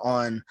 based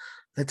on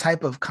the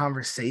type of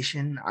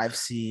conversation I've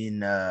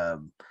seen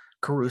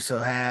Caruso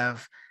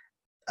have,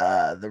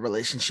 the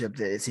relationship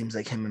that it seems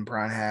like him and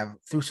Bron have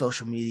through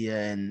social media,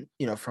 and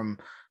from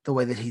the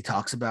way that he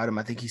talks about him,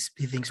 I think he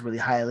thinks really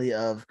highly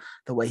of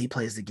the way he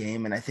plays the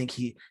game, and I think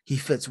he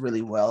fits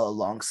really well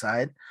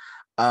alongside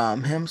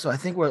him. So I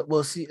think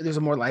we'll see. There's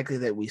a more likely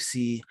that we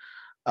see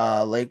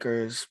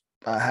Lakers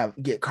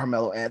get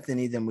Carmelo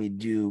Anthony than we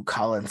do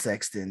Colin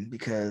Sexton,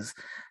 because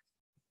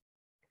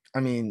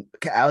I mean,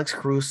 Alex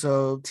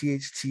Caruso,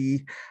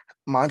 THT,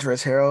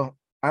 Montrezl Harrell.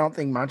 I don't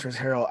think Montrezl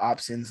Harrell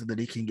opts in so that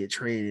he can get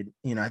traded.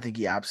 I think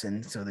he opts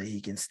in so that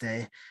he can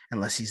stay,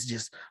 unless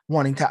he's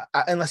wanting to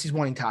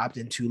opt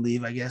in to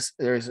leave. I guess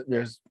there's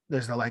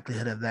the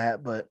likelihood of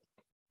that, but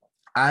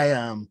I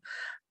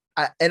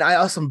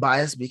also am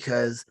biased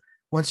because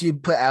once you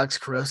put Alex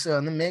Caruso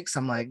in the mix,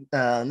 I'm like,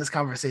 this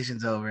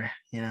conversation's over.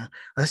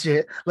 Unless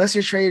you're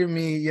trading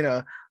me,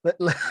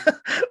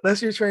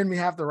 unless you're trading me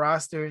half the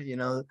roster,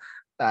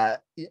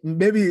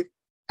 maybe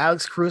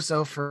Alex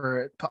Caruso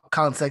for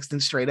Colin Sexton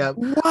straight up.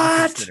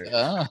 What?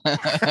 Oh.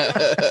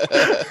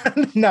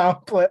 No,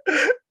 I'm playing.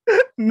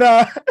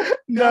 No,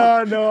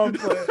 I'm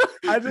playing.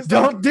 I just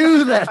don't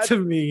do that to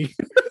me.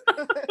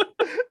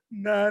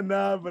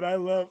 No, but I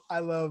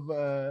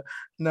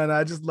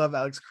just love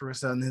Alex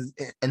Caruso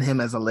and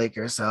him as a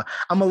Laker. So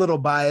I'm a little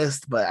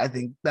biased, but I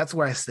think that's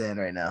where I stand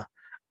right now.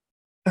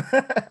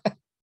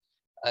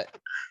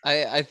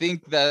 I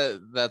think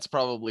that's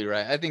probably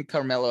right. I think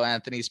Carmelo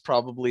Anthony's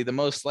probably the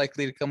most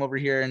likely to come over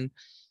here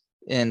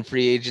in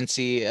free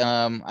agency.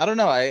 I don't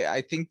know.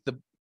 I think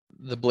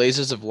the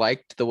Blazers have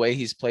liked the way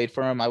he's played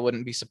for him. I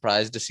wouldn't be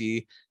surprised to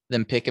see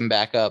them pick him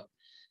back up.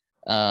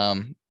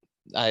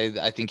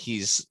 I think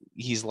he's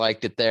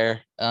liked it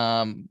there.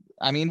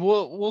 I mean,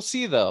 we'll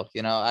see though.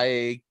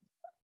 I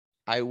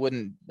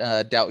wouldn't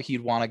doubt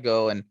he'd want to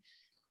go and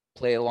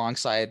play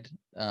alongside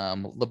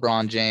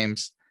LeBron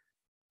James,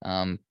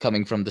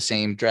 coming from the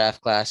same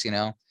draft class.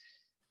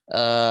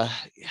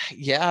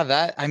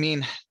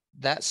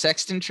 That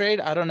Sexton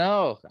trade, I don't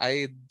know.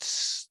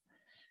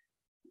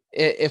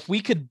 If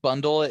we could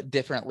bundle it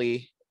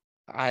differently,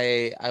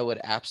 I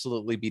would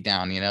absolutely be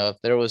down. If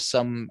there was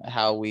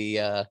somehow we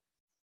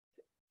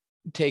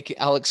take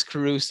Alex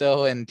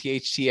Caruso and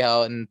THT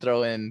out and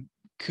throw in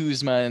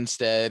Kuzma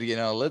instead,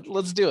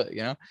 let's do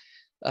it.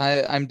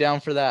 I'm down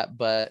for that.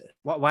 But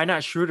why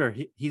not Schroeder?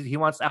 He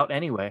wants out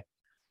anyway.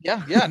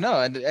 Yeah,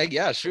 no, and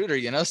Schroeder,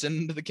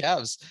 send him to the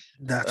Cavs.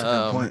 That's a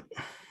good point.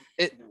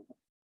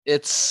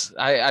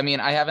 I mean,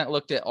 I haven't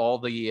looked at all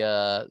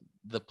the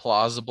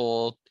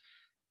plausible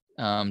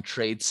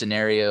trade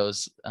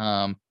scenarios.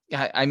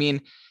 I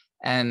mean,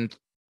 and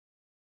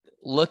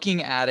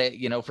looking at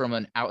it, from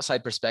an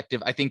outside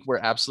perspective, I think we're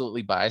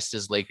absolutely biased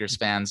as Lakers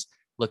fans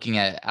looking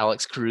at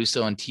Alex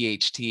Caruso and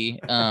THT.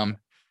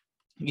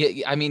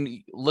 Yeah, I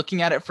mean,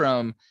 looking at it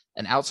from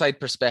an outside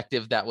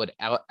perspective, that would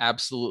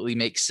absolutely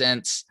make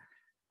sense.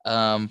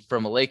 From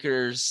a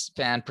Lakers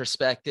fan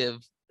perspective,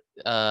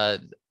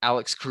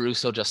 Alex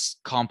Caruso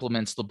just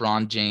complements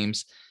LeBron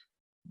James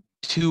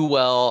too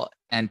well,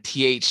 and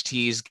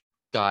THT's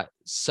got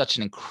such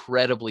an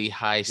incredibly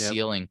high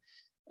ceiling.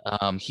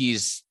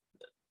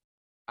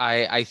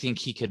 I think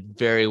he could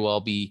very well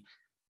be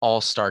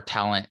all-star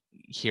talent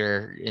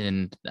here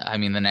in,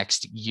 the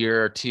next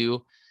year or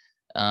two.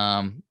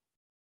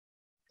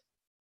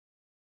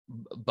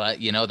 But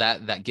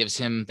that gives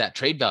him that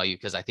trade value,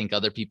 because I think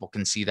other people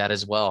can see that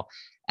as well.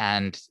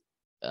 And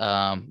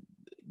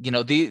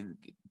the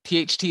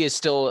THT is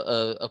still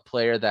a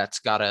player that's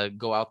got to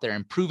go out there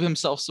and prove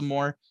himself some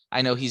more.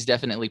 I know he's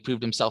definitely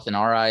proved himself in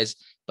our eyes,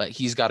 but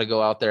he's got to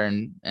go out there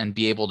and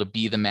be able to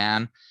be the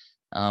man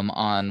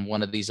on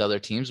one of these other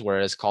teams.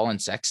 Whereas Colin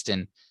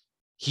Sexton,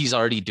 he's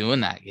already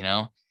doing that.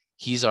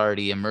 He's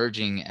already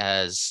emerging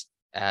as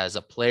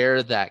a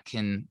player that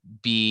can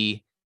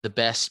be the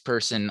best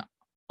person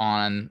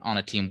on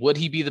a team. Would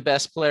he be the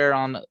best player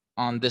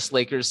on this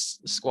Lakers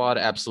squad?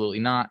 Absolutely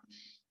not.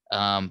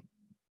 But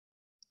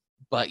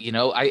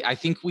I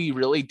think we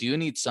really do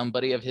need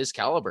somebody of his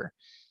caliber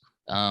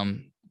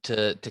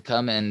to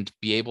come and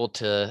be able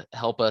to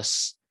help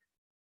us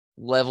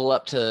level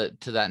up to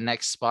that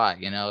next spot.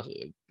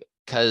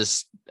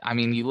 because I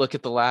mean, you look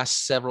at the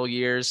last several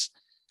years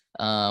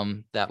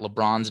that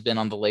LeBron's been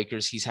on the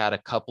Lakers, he's had a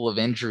couple of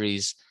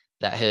injuries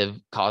that have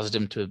caused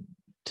him to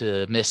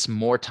miss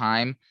more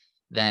time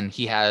than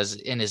he has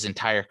in his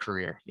entire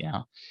career. You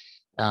know,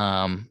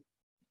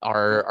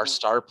 our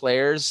star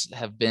players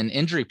have been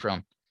injury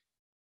prone,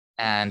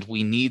 and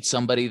we need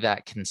somebody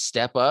that can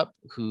step up,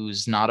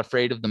 who's not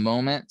afraid of the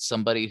moment,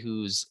 somebody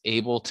who's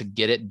able to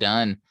get it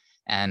done.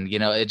 And, you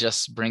know, it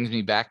just brings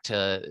me back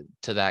to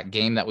that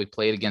game that we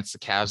played against the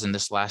Cavs in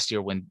this last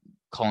year when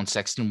Colin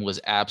Sexton was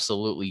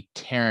absolutely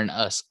tearing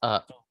us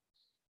up.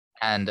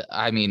 And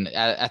I mean,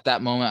 at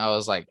that moment, I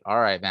was like, all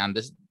right, man,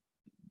 this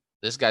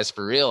guy's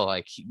for real.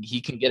 Like he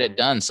can get it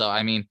done. So,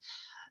 I mean,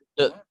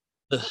 that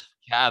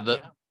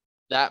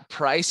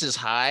price is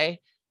high.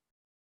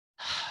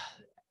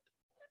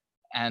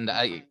 And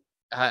I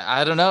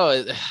don't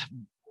know,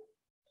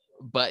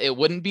 but it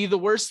wouldn't be the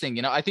worst thing.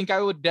 You know, I think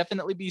I would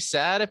definitely be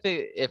sad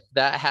if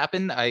that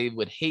happened. I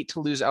would hate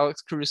to lose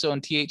Alex Caruso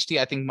and THT.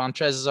 I think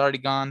Montrez is already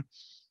gone.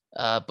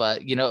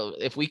 But you know,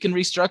 if we can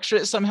restructure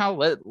it somehow,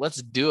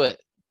 let's do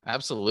it.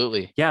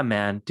 Absolutely. Yeah,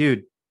 man,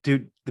 dude,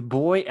 the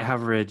boy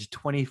averaged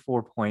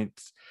 24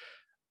 points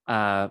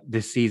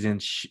this season,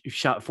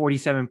 shot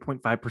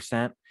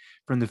 47.5%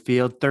 from the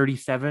field,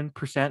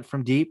 37%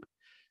 from deep.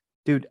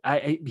 Dude,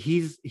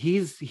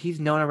 he's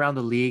known around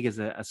the league as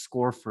a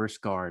score first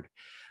guard.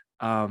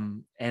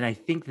 And I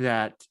think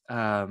that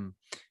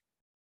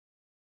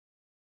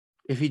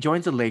if he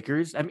joins the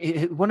Lakers, I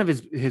mean, one of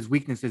his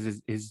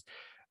weaknesses is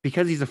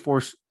because he's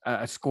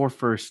a score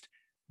first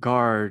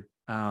guard.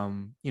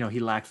 You know, he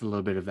lacks a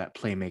little bit of that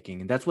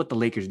playmaking, and that's what the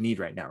Lakers need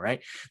right now,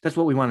 right? That's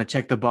what we want to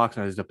check the box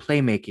on, is the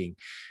playmaking.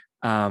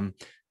 But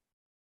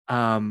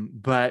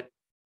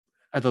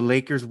are the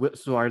Lakers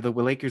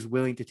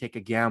willing to take a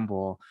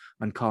gamble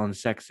on Colin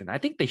Sexton? I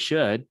think they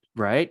should,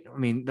 right? I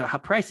mean, the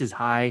price is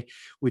high.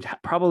 We'd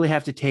probably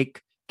have to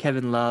take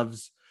Kevin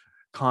Love's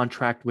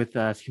contract with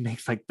us. He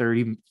makes like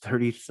 30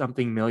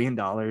 something million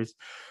dollars.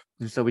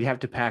 And so we'd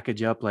have to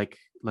package up like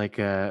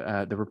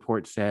the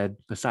report said,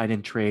 the sign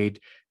and trade,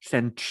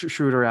 send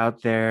Schroeder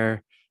out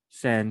there,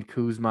 send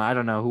Kuzma. I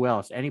don't know who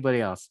else,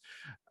 anybody else.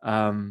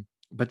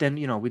 But then,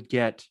 you know, we'd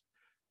get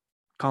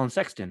Colin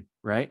Sexton,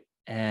 right?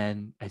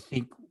 And I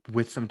think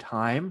with some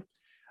time,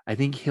 I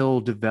think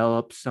he'll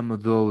develop some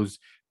of those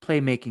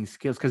playmaking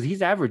skills, because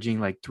he's averaging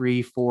like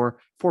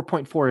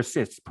 4.4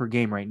 assists per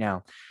game right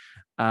now.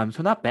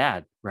 So not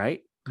bad,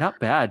 right? Not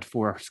bad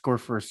for a score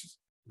first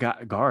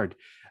guard.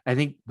 I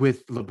think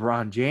with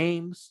LeBron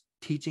James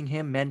teaching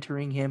him,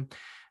 mentoring him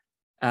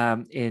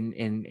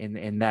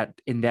in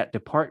that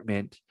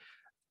department,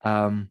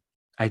 I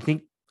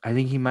think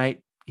he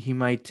might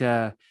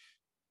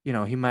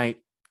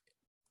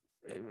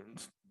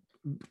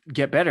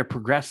get better,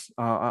 progress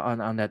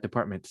on that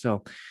department.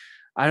 So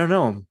I don't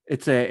know.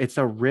 It's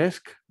a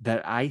risk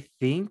that I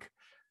think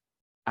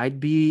I'd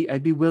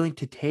be willing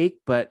to take,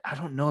 but I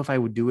don't know if I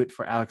would do it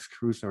for Alex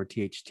Caruso or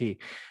THT.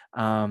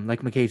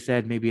 Like McKay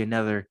said, maybe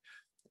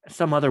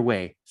some other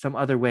way.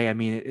 I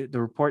mean,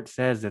 the report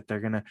says that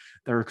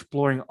they're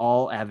exploring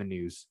all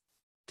avenues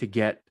to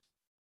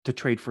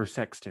trade for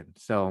Sexton.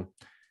 So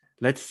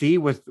let's see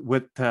with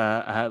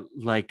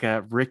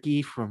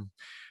Ricky from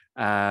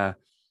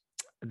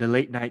the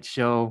late night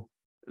show,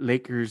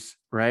 Lakers,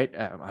 right?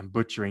 I'm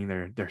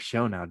butchering their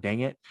show now. Dang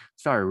it.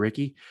 Sorry,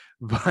 Ricky.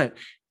 But,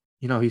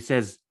 you know, he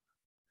says,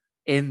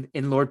 in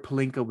Lord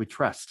Pelinka we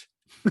trust.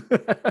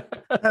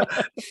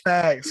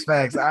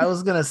 Facts. I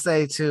was going to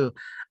say too,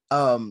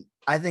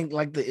 I think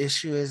like the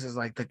issue is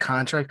like the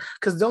contract,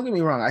 because don't get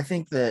me wrong. I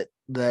think that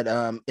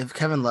if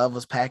Kevin Love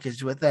was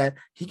packaged with that,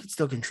 he could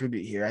still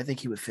contribute here. I think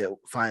he would fit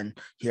fine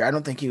here. I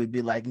don't think he would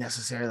be like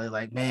necessarily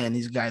like, man,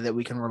 he's a guy that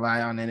we can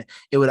rely on. And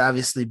it would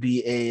obviously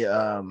be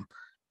a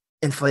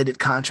inflated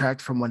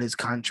contract from what his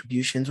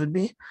contributions would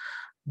be.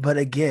 But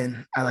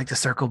again, I like to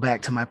circle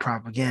back to my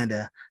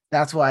propaganda.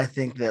 That's why I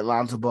think that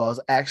Lonzo Ball is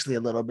actually a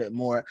little bit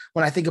more,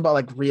 when I think about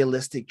like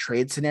realistic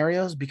trade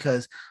scenarios,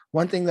 because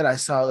one thing that I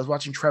saw, I was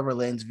watching Trevor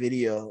Lane's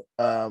video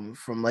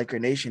from Laker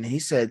Nation. And he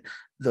said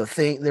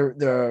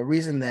the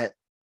reason that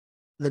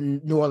the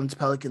New Orleans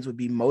Pelicans would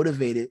be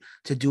motivated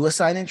to do a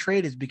sign and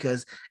trade is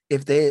because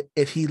if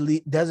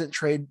he doesn't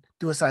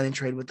do a sign and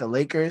trade with the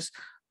Lakers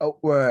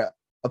or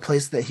a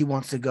place that he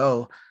wants to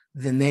go,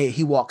 then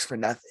he walks for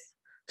nothing.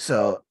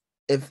 So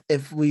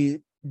if we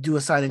do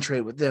a sign and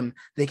trade with them,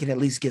 they can at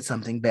least get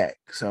something back.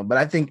 So, but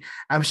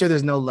I'm sure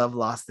there's no love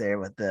lost there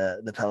with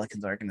the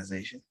Pelicans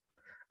organization.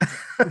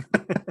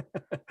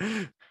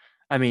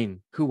 I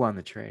mean, who won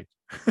the trade?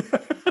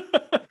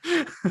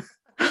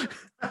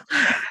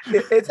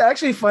 It's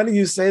actually funny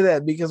you say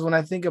that, because when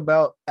I think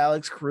about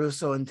Alex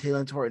Caruso and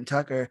Talen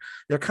Horton-Tucker,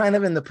 they're kind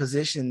of in the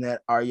position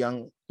that our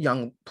young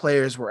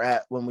players were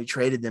at when we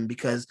traded them,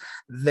 because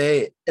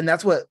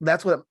that's what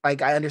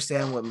like I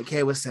understand what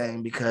McKay was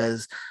saying,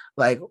 because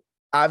like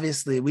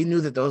obviously we knew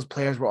that those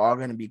players were all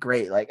going to be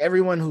great. Like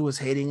everyone who was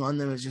hating on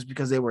them is just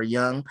because they were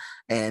young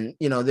and,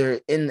 you know,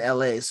 they're in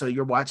LA. So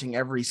you're watching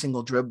every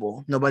single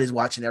dribble. Nobody's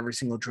watching every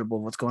single dribble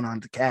of what's going on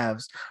at the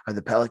Cavs or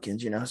the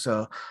Pelicans, you know?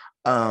 So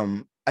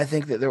I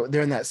think that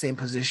they're in that same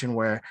position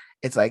where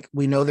it's like,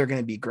 we know they're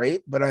going to be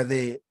great, but are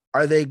they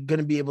going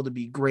to be able to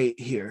be great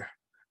here?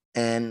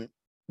 And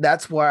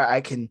that's why I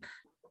can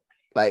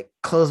like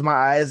close my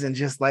eyes and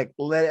just like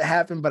let it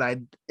happen. But I,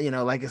 you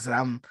know, like I said,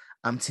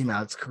 I'm team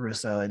Alex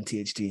Caruso and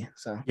THT.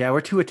 So yeah, we're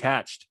too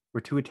attached.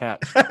 We're too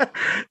attached.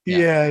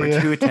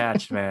 We're too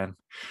attached, man.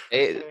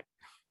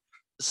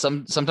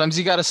 Sometimes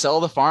you got to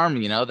sell the farm,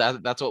 you know,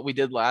 that's what we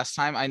did last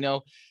time. I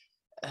know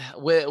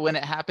when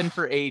it happened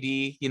for AD,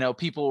 you know,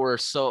 people were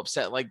so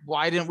upset. Like,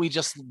 why didn't we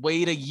just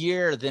wait a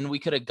year? Then we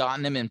could have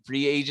gotten him in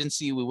free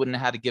agency. We wouldn't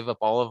have had to give up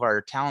all of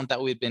our talent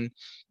that we've been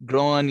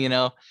growing, you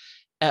know,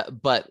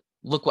 but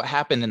look what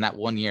happened in that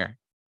 1 year.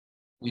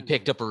 We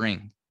picked up a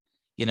ring.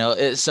 You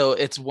know, so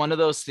it's one of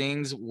those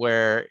things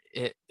where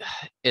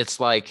it's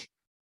like,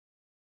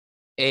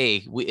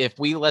 if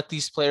we let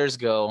these players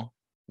go,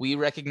 we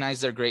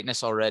recognize their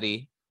greatness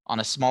already.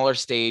 On a smaller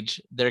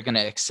stage, they're going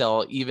to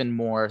excel even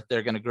more.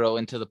 They're going to grow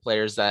into the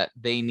players that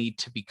they need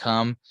to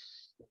become.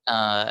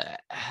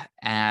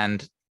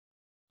 And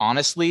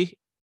honestly,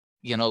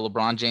 you know,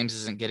 LeBron James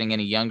isn't getting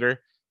any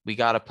younger. We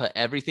got to put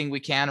everything we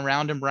can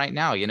around him right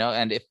now, you know,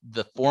 and if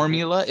the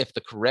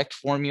correct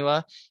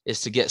formula is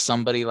to get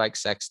somebody like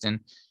Sexton,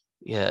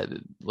 yeah,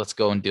 let's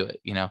go and do it,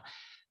 you know.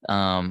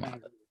 I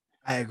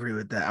agree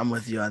with that. I'm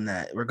with you on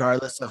that.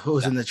 Regardless of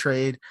who's in the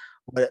trade,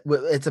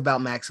 it's about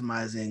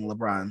maximizing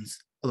LeBron's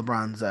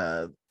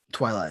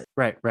twilight.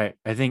 Right.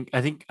 I think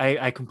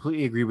I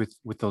completely agree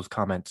with those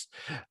comments.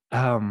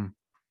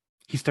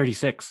 He's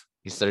 36.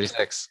 He's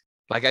 36.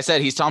 Like I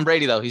said, he's Tom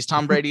Brady, though. He's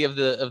Tom Brady of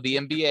the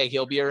NBA.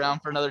 He'll be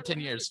around for another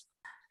 10 years.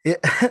 Yeah,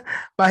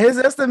 by his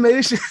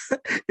estimation,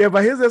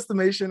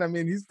 I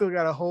mean, he's still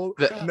got a whole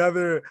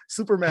another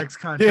Supermax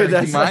contract. Yeah,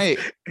 that's right.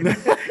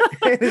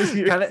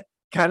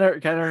 kind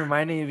of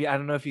reminding me. I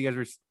don't know if you guys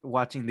were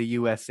watching the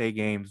USA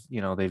games.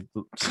 You know,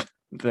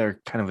 they're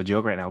kind of a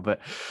joke right now, but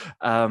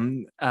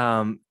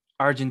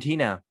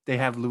Argentina, they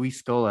have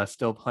Luis Scola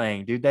still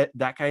playing. Dude,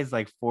 that guy's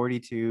like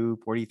 42,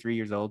 43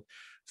 years old,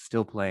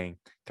 still playing.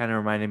 Kind of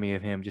reminded me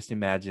of him. Just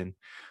imagine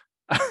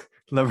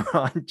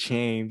LeBron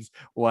James,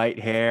 white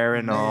hair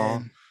and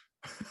all.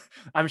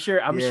 I'm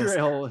sure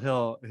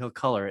he'll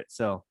color it.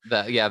 So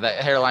that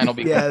hairline will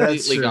be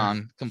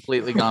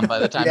completely gone by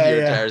the time he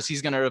retires.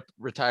 He's gonna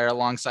retire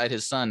alongside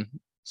his son.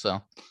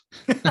 So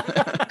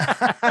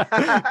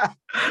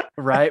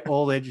right,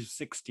 old age of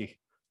 60.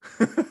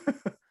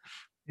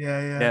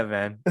 Yeah,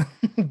 man.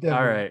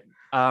 All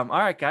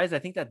right, guys. I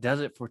think that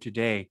does it for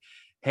today.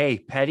 Hey,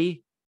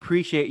 Petty,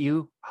 appreciate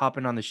you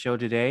hopping on the show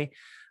today.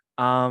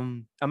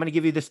 I'm gonna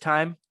give you this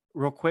time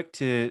real quick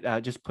to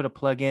just put a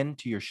plug in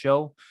to your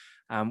show,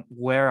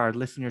 where our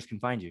listeners can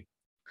find you.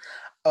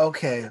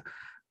 Okay.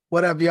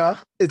 What up, y'all?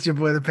 It's your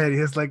boy, the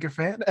Pettiest Laker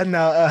fan. And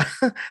now,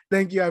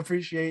 thank you. I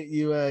appreciate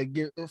you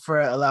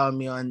for allowing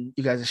me on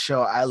you guys'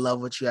 show. I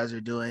love what you guys are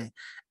doing.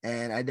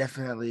 And I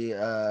definitely,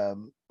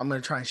 I'm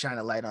going to try and shine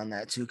a light on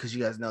that too, because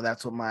you guys know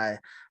that's what my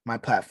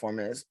platform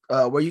is.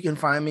 Where you can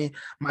find me,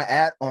 my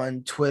 @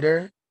 on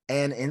Twitter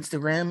and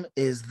Instagram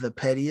is the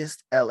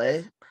Pettiest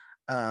LA.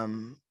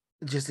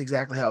 Just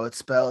exactly how it's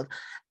spelled.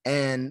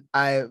 And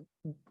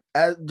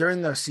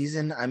during the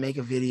season, I make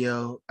a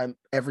video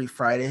every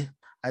Friday.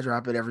 I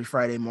drop it every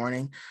Friday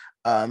morning.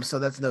 So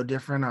that's no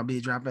different. I'll be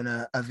dropping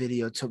a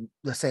video to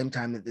the same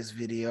time that this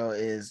video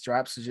is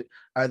dropped.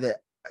 I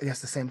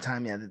guess the same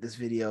time, that this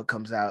video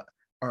comes out,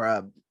 or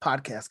a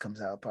podcast comes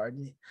out,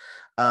 pardon me.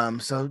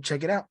 So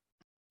check it out.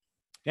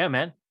 Yeah,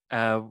 man.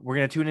 We're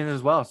going to tune in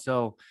as well.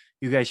 So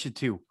you guys should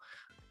too.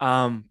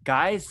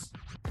 Guys,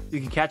 you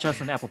can catch us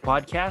on Apple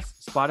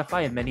Podcasts,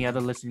 Spotify, and many other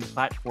listening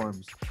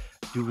platforms.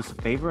 Do us a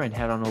favor and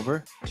head on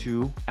over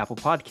to Apple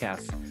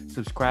Podcasts.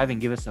 Subscribe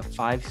and give us a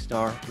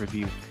 5-star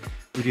review.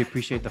 We do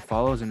appreciate the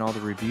follows and all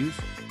the reviews,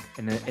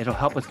 and it'll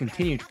help us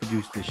continue to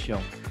produce this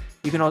show.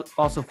 You can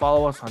also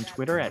follow us on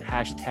Twitter at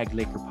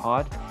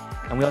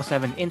 #LakerPod, and we also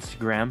have an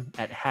Instagram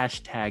at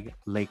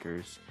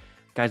 #Lakers.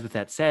 Guys, with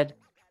that said,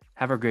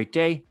 have a great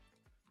day,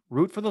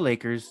 root for the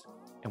Lakers,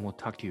 and we'll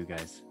talk to you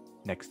guys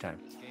next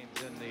time.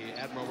 Game's in the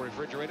Admiral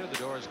refrigerator. The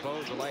door is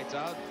closed, the lights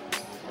out.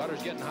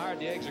 Butter's getting hard,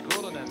 the eggs are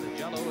cooling, and the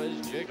Jell-O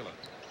is jiggling.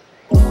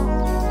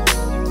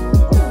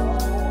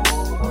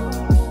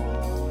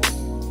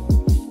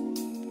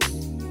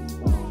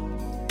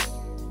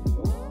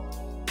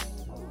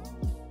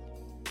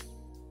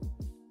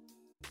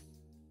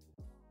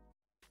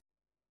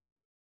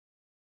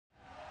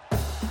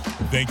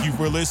 Thank you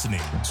for listening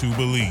to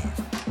Believe.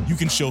 You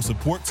can show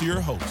support to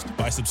your host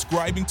by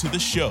subscribing to the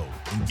show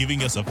and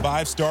giving us a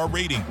 5-star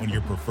rating on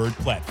your preferred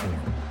platform.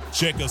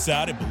 Check us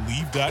out at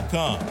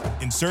Believe.com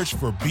and search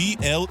for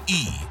BLEAV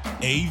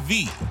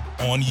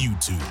on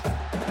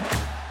YouTube.